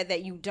just said,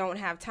 that you don't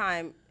have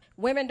time.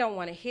 Women don't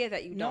want to hear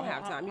that you don't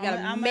have time. You got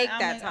to make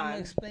that I'm time. gonna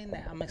explain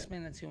that. I'm gonna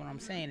explain that to you. What I'm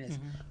saying is,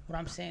 what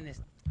I'm saying is,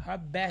 her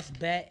best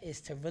bet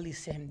is to really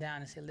sit him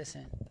down and say,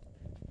 "Listen,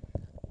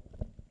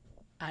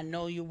 I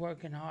know you're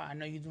working hard. I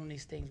know you're doing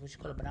these things,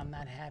 but I'm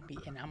not happy,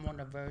 and I'm on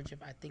the verge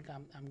of I think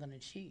I'm gonna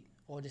cheat,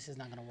 or this is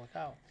not gonna work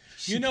out."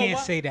 She can't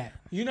what? say that.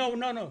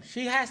 No.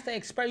 She has to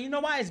express. You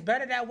know why it's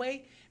better that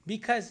way?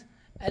 Because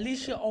at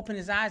least she'll open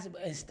his eyes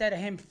instead of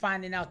him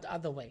finding out the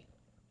other way.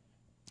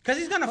 Because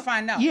he's gonna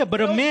find out. Yeah,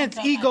 but a He'll man's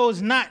find out. ego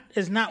is not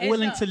It's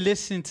willing not- to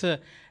listen to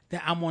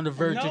that I'm on the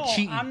verge No, of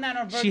cheating. I'm not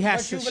on verge- She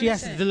has but to you- she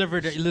has to listen, deliver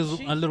it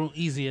she- a little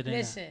easier than that.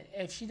 Listen,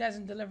 if she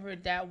doesn't deliver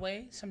it that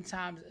way,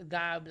 sometimes a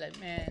guy will be like,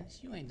 "Man,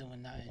 you ain't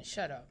doing nothing.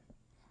 Shut up.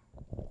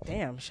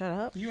 Damn, shut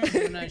up. You ain't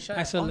doing nothing. Shut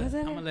I up." said, What is I'm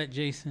it? gonna let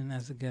Jason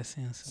as a guest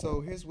answer. So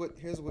here's what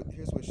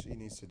she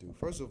needs to do.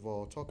 First of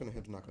all, talking to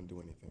him's not going to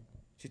do anything.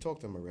 She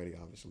talked to him already,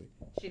 obviously.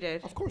 She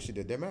did. Of course she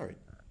did. They're married.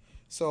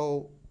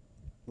 So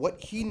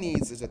what he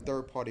needs is a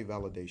third-party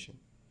validation.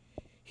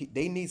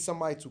 They need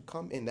somebody to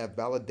come in that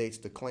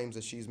validates the claims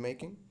that she's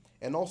making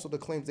and also the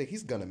claims that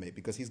he's going to make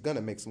because he's going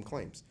to make some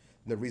claims.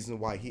 The reason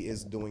why he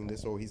is doing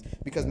this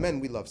because men,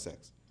 we love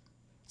sex.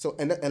 So,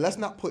 and let's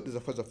not put this,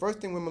 the first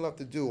thing women love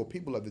to do or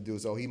people love to do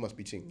is, he must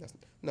be cheating.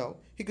 No,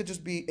 he could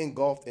just be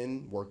engulfed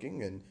in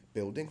working and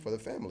building for the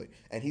family.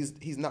 And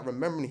he's not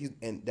remembering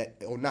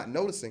or not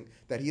noticing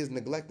that he is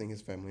neglecting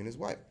his family and his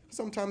wife.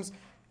 Sometimes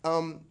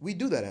we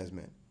do that as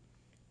men.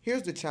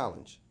 Here's the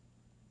challenge.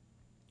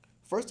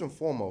 First and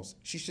foremost,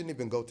 she shouldn't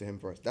even go to him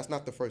first. That's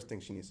not the first thing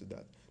she needs to do.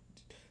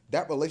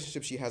 That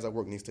relationship she has at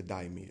work needs to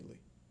die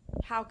immediately.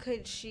 How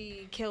could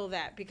she kill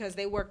that? Because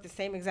they work the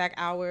same exact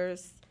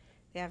hours.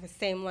 They have the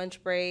same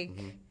lunch break.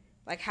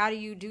 Like, how do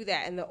you do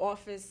that? And the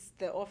office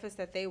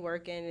that they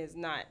work in is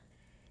not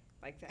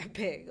like that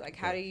big. Like,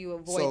 how do you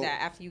avoid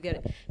that after you get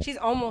it? She's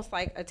almost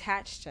like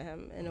attached to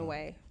him in a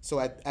way. So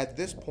at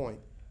this point,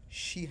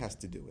 she has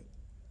to do it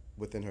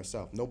within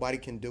herself. Nobody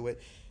can do it.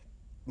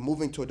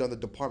 Moving to another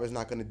department is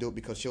not going to do it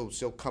because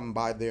she'll come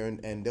by there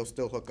and they'll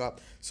still hook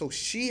up. So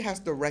she has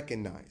to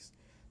recognize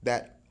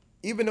that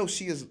even though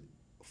she is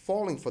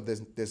falling for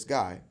this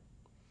guy,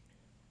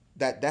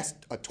 that's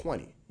a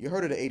 20. You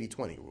heard of the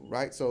 80-20 rule,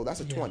 right? So that's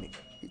a 20.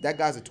 That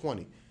guy's a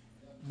 20.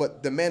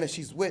 But the man that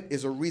she's with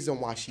is a reason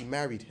why she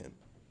married him.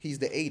 He's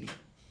the 80.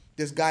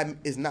 This guy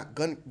is not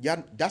going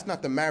to, that's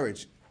not the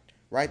marriage,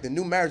 right? The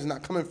new marriage is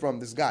not coming from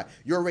this guy.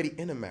 You're already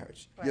in a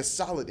marriage. Right. You're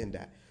solid in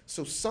that.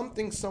 So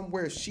something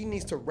somewhere she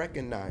needs to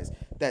recognize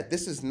that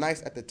this is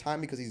nice at the time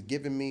because he's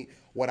giving me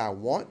what I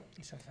want,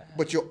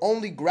 but you're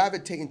only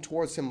gravitating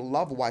towards him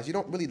love-wise. You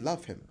don't really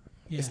love him.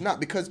 Yeah. It's not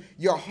because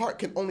your heart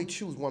can only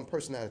choose one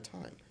person at a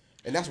time.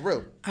 And that's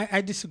real.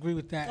 I disagree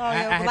with that. Oh, I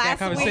had that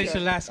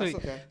conversation last week.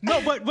 Okay.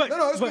 No, but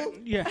it's cool.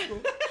 Yeah.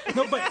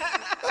 No, but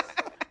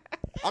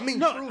I mean,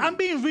 no, truly. I'm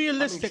being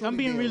realistic. I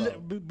mean,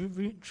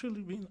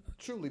 truly being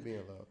truly being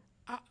loved.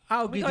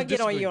 I'll We're going to get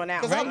on you on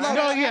that one.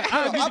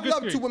 I've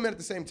loved two women at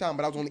the same time,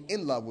 but I was only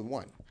in love with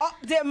one. Oh,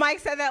 Mike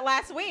said that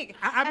last week.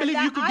 I believe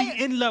you could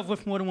be in love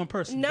with more than one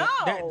person. No,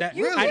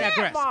 you really?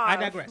 I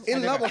digress.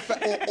 In love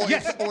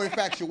or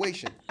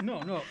infatuation.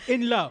 No,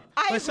 in love.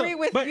 I agree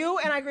with you,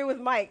 and I agree with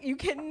Mike. You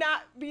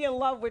cannot be in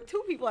love with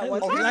two people at one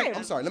time.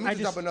 I'm sorry. Let me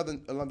just drop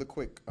another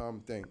quick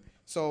thing.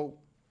 So,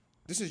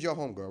 this is your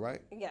homegirl,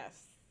 right?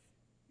 Yes.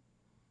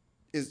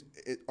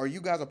 are you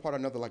guys a part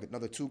of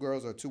another two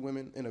girls or two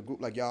women in a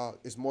group? Like y'all,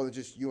 it's more than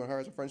just you and her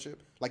as a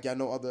friendship. Like y'all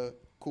know other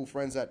cool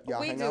friends that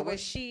y'all hang out with. But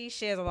she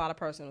shares a lot of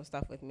personal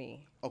stuff with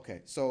me.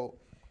 Okay, so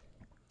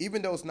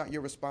even though it's not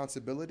your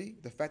responsibility,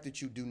 the fact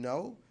that you do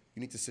know, you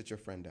need to sit your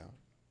friend down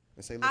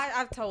and say, listen.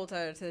 I've told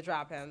her to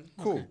drop him.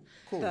 Cool.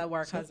 The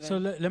work husband. So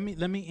let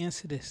me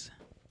answer this.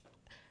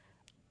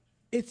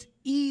 It's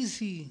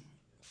easy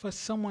for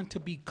someone to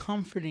be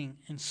comforting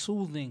and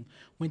soothing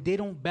when they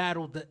don't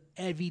battle the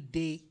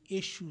everyday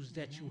issues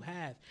that you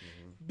have.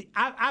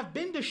 I've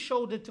been the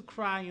shoulder to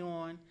cry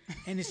on,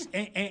 and it's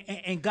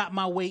and got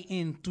my way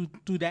in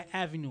through that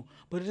avenue.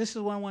 But this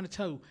is what I want to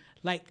tell you.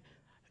 Like,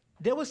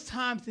 there was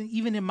times,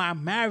 even in my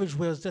marriage,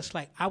 where it was just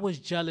like I was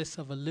jealous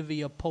of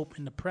Olivia Pope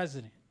and the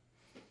president.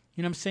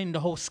 You know what I'm saying? The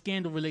whole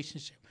scandal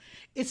relationship.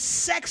 It's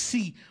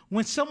sexy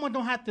when someone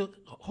don't have to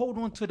hold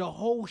on to the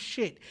whole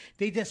shit.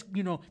 They just,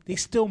 they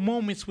still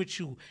moments with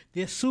you.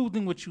 They're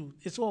soothing with you.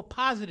 It's all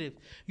positive.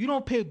 You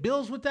don't pay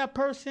bills with that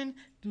person.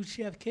 Do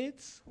she have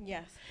kids?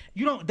 Yes.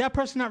 That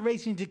person not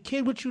raising the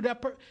kid with you.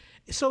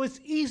 So it's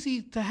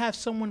easy to have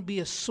someone be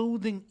a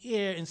soothing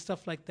ear and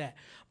stuff like that.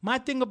 My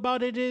thing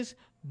about it is,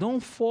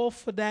 don't fall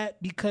for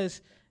that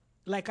because,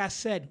 like I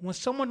said, when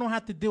someone don't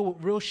have to deal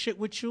with real shit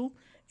with you,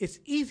 it's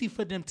easy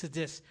for them to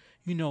just,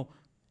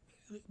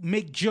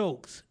 make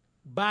jokes,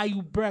 buy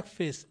you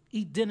breakfast,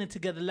 eat dinner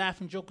together,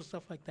 laugh and joke and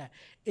stuff like that.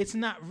 It's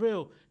not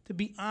real. To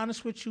be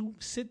honest with you,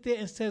 sit there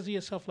and say to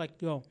yourself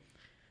like, yo,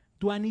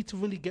 do I need to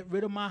really get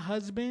rid of my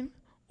husband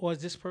or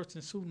is this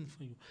person soothing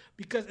for you?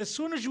 Because as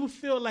soon as you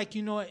feel like,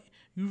 you're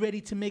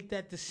ready to make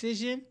that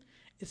decision,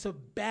 it's a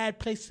bad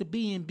place to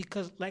be in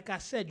because, like I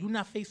said, you're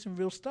not facing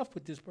real stuff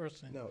with this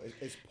person. No,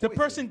 it's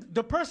poison.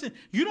 The person,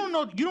 you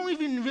don't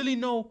even really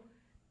know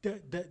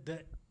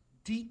the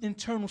deep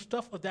internal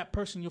stuff of that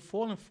person you're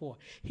falling for.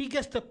 He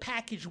gets to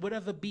package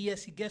whatever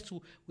BS he gets to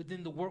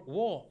within the work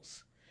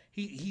walls.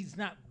 He's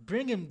not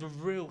bringing the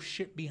real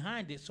shit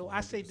behind it. So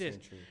I say this: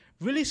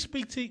 really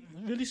speak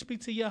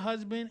to your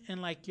husband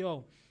and like,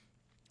 yo,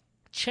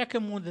 check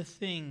him on the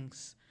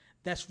things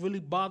that's really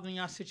bothering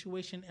your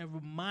situation and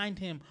remind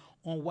him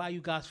on why you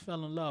guys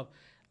fell in love.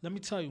 Let me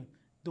tell you,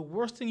 the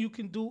worst thing you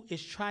can do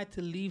is try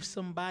to leave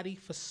somebody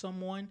for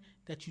someone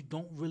that you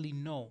don't really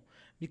know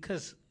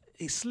because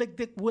a Slick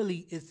Dick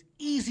Willie is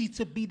easy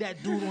to be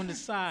that dude on the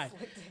side.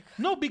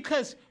 No,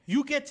 because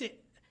you get to,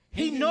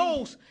 he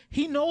knows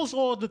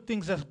all the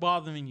things that's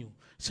bothering you.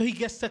 So he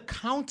gets to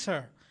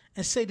counter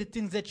and say the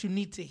things that you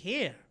need to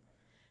hear.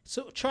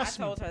 So trust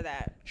me. I told her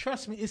that.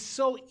 Trust me, it's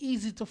so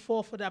easy to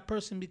fall for that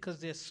person because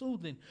they're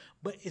soothing,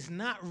 but it's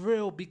not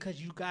real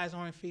because you guys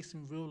aren't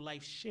facing real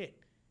life shit.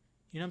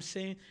 You know what I'm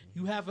saying?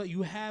 You have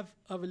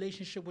a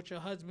relationship with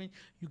your husband.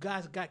 You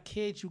guys got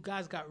kids. You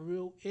guys got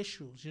real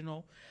issues,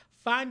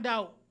 Find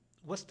out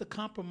what's the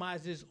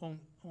compromises on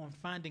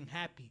finding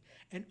happy.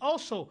 And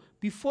also,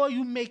 before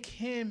you make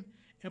him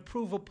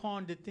improve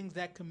upon the things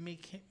that can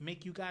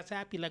make you guys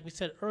happy, like we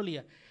said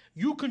earlier,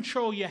 you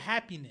control your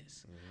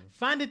happiness.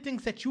 Find the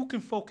things that you can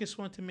focus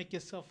on to make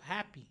yourself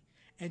happy.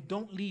 And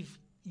don't leave,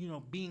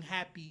 being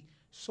happy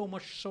so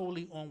much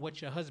solely on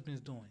what your husband's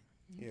doing.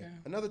 Yeah. Okay.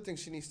 Another thing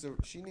she needs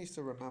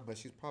to remember,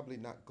 she's probably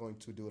not going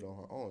to do it on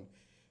her own.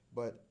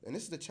 And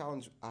this is the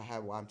challenge I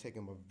have why I'm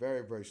taking a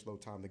very, very slow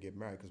time to get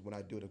married because when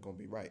I do it, it's going to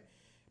be right.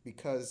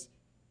 Because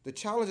the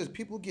challenge is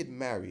people get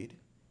married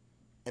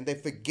and they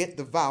forget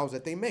the vows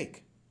that they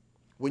make.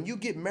 When you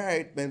get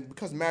married, and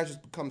because marriage has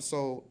become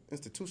so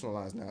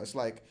institutionalized now, it's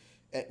like,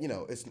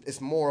 it's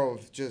more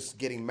of just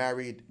getting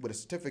married with a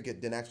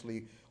certificate than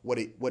actually what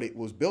it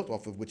was built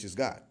off of, which is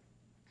God.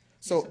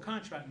 So it's a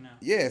contract now.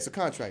 Yeah, it's a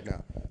contract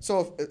now.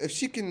 So if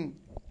she can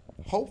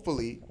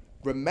hopefully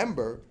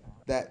remember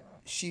that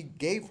she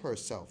gave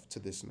herself to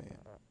this man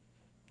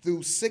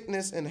through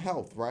sickness and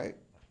health, right?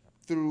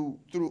 Through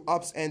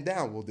ups and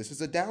downs. Well, this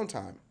is a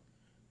downtime.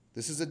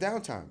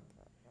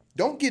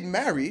 Don't get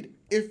married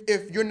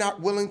if you're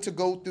not willing to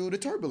go through the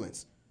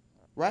turbulence,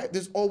 right?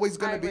 There's always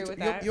going to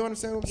be. You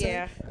understand what I'm saying?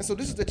 Yeah. And so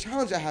this is the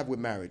challenge I have with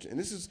marriage, and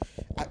this is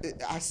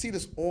I see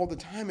this all the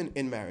time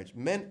in marriage,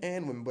 men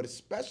and women, but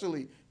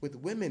especially with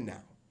women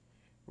now.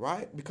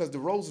 Right? Because the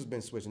roles has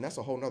been switched, and that's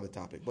a whole nother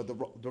topic. But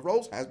the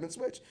roles has been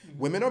switched. Mm-hmm.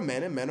 Women are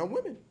men, and men are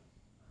women.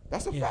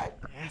 That's a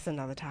fact. That's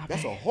another topic.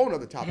 That's a whole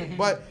nother topic.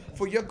 But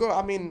for your girl,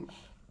 I mean,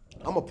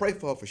 I'm gonna pray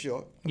for her for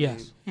sure.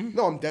 Yes.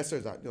 No, I'm dead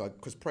serious.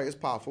 Because prayer is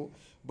powerful.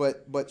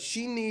 But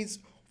she needs,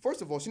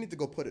 first of all, she needs to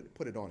go put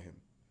it on him.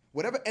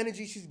 Whatever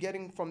energy she's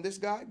getting from this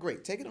guy,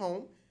 great. Take it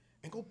home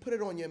and go put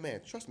it on your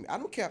man. Trust me. I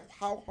don't care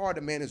how hard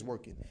a man is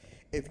working.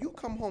 If you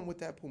come home with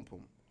that pum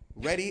pum,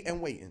 ready and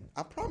waiting,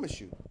 I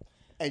promise you.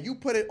 And you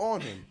put it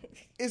on him,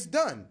 it's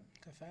done.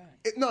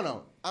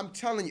 No. I'm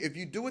telling you, if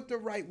you do it the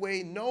right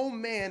way, no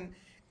man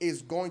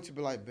is going to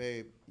be like,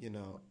 babe,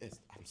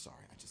 I'm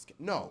sorry, I just can't.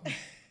 No.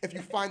 If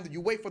you find that you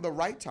wait for the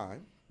right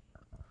time,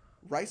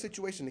 right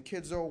situation, the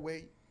kids are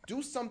away,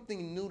 do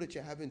something new that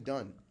you haven't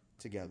done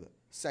together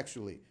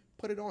sexually.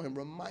 Put it on him,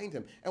 remind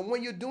him. And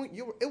when you're doing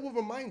it will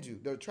remind you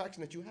the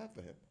attraction that you have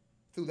for him.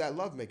 Through that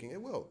lovemaking,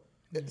 it will.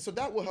 So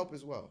that will help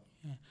as well.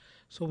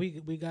 So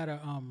we gotta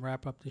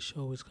wrap up the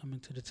show. It's coming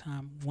to the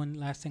time. One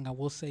last thing I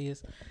will say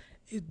is,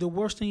 the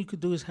worst thing you could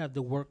do is have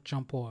the work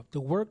jump off.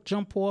 The work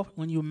jump off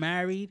when you're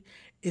married.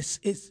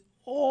 It's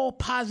all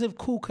positive,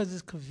 cool, because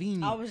it's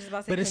convenient. I was just about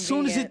to say but as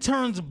soon as it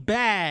convenient. turns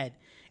bad,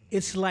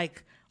 it's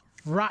like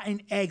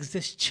rotten eggs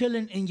just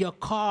chilling in your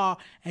car,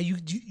 and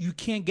you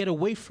can't get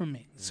away from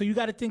it. So you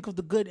got to think of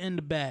the good and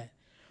the bad.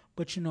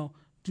 But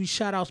do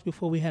shout outs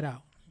before we head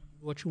out.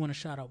 What you want to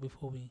shout out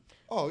before we?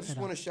 Oh, I just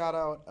want to shout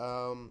out.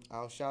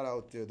 I'll shout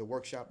out the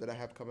workshop that I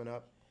have coming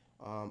up,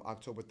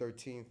 October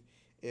 13th.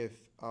 If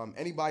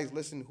anybody's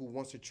listening who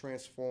wants to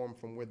transform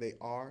from where they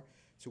are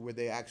to where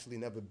they actually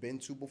never been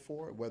to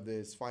before, whether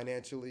it's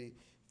financially,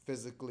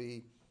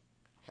 physically,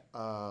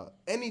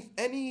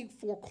 any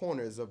four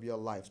corners of your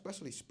life,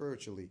 especially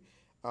spiritually.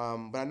 But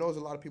I know there's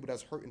a lot of people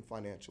that's hurting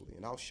financially,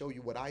 and I'll show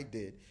you what I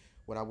did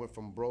when I went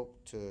from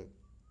broke to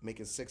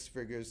making 6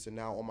 figures to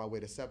now on my way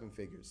to 7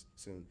 figures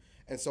soon.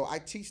 And so I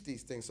teach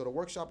these things. So the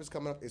workshop is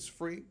coming up. It's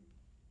free.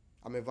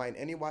 I'm inviting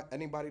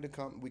anybody to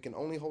come. We can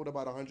only hold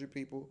about 100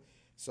 people.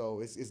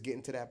 So it's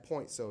getting to that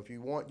point. So if you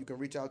want, you can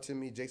reach out to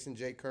me, Jason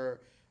J. Kerr,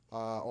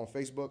 on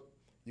Facebook.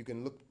 You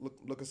can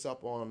look us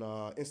up on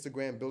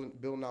Instagram,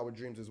 Building Our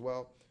Dreams as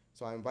well.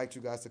 So I invite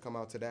you guys to come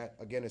out to that.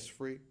 Again, it's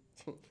free.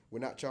 We're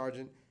not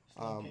charging.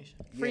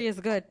 Free is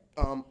good.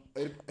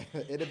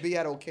 It'll be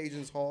at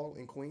Occasions Hall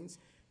in Queens.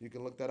 You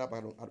can look that up.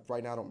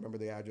 Right now I don't remember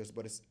the address,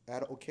 but it's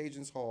at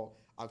Occasions Hall,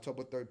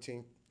 October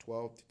 13th,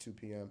 12 to 2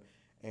 p.m.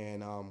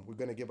 And we're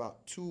going to give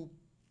out 2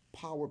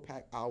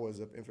 power-packed hours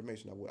of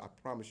information that I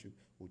promise you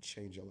will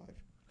change your life.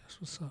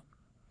 That's what's up.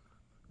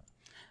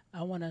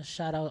 I want to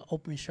shout out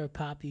Open Shirt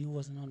Poppy, who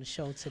wasn't on the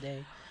show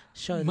today.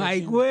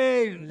 Mike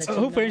Wade,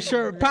 Open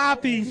Shirt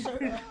Poppy. He's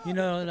summer,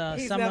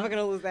 never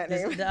gonna lose that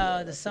name.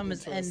 The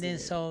summer's ending,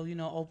 so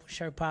Open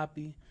Shirt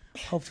Poppy.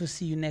 Hopefully,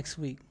 see you next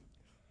week.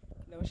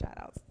 No shout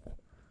outs.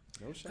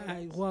 No shout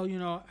outs.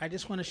 Well, I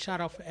just want to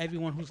shout out for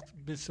everyone who's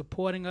been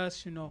supporting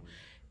us.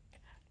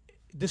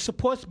 The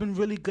support's been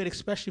really good,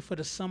 especially for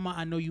the summer.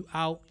 I know you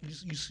out,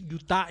 you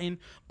thotting,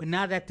 but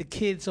now that the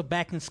kids are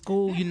back in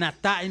school, you're not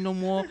thotting no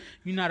more.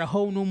 You're not a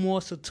hoe no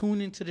more. So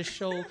tune into the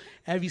show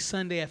every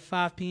Sunday at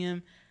 5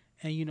 p.m.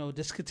 And,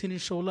 just continue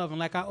to show love. And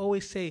like I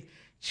always say,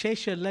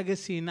 chase your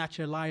legacy and not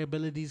your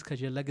liabilities, because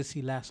your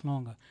legacy lasts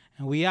longer.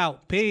 And we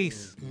out.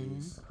 Peace.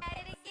 Views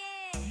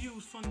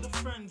from the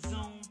friend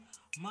zone.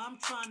 I'm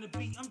trying to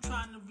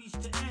reach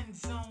the end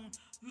zone.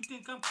 You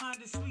think I'm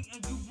kinda sweet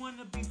and you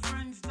wanna be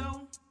friends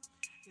though?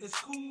 It's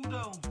cool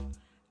though.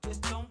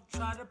 Just don't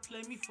try to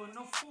play me for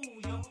no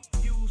fool, yo.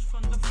 Views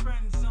from the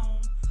friend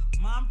zone.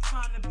 I'm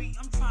trying to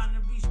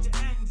reach the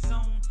end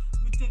zone.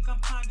 You think I'm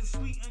kinda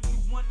sweet and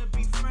you wanna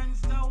be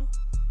friends though?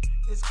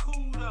 It's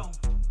cool though.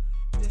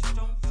 Just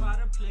don't try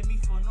to play me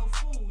for no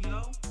fool,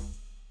 yo.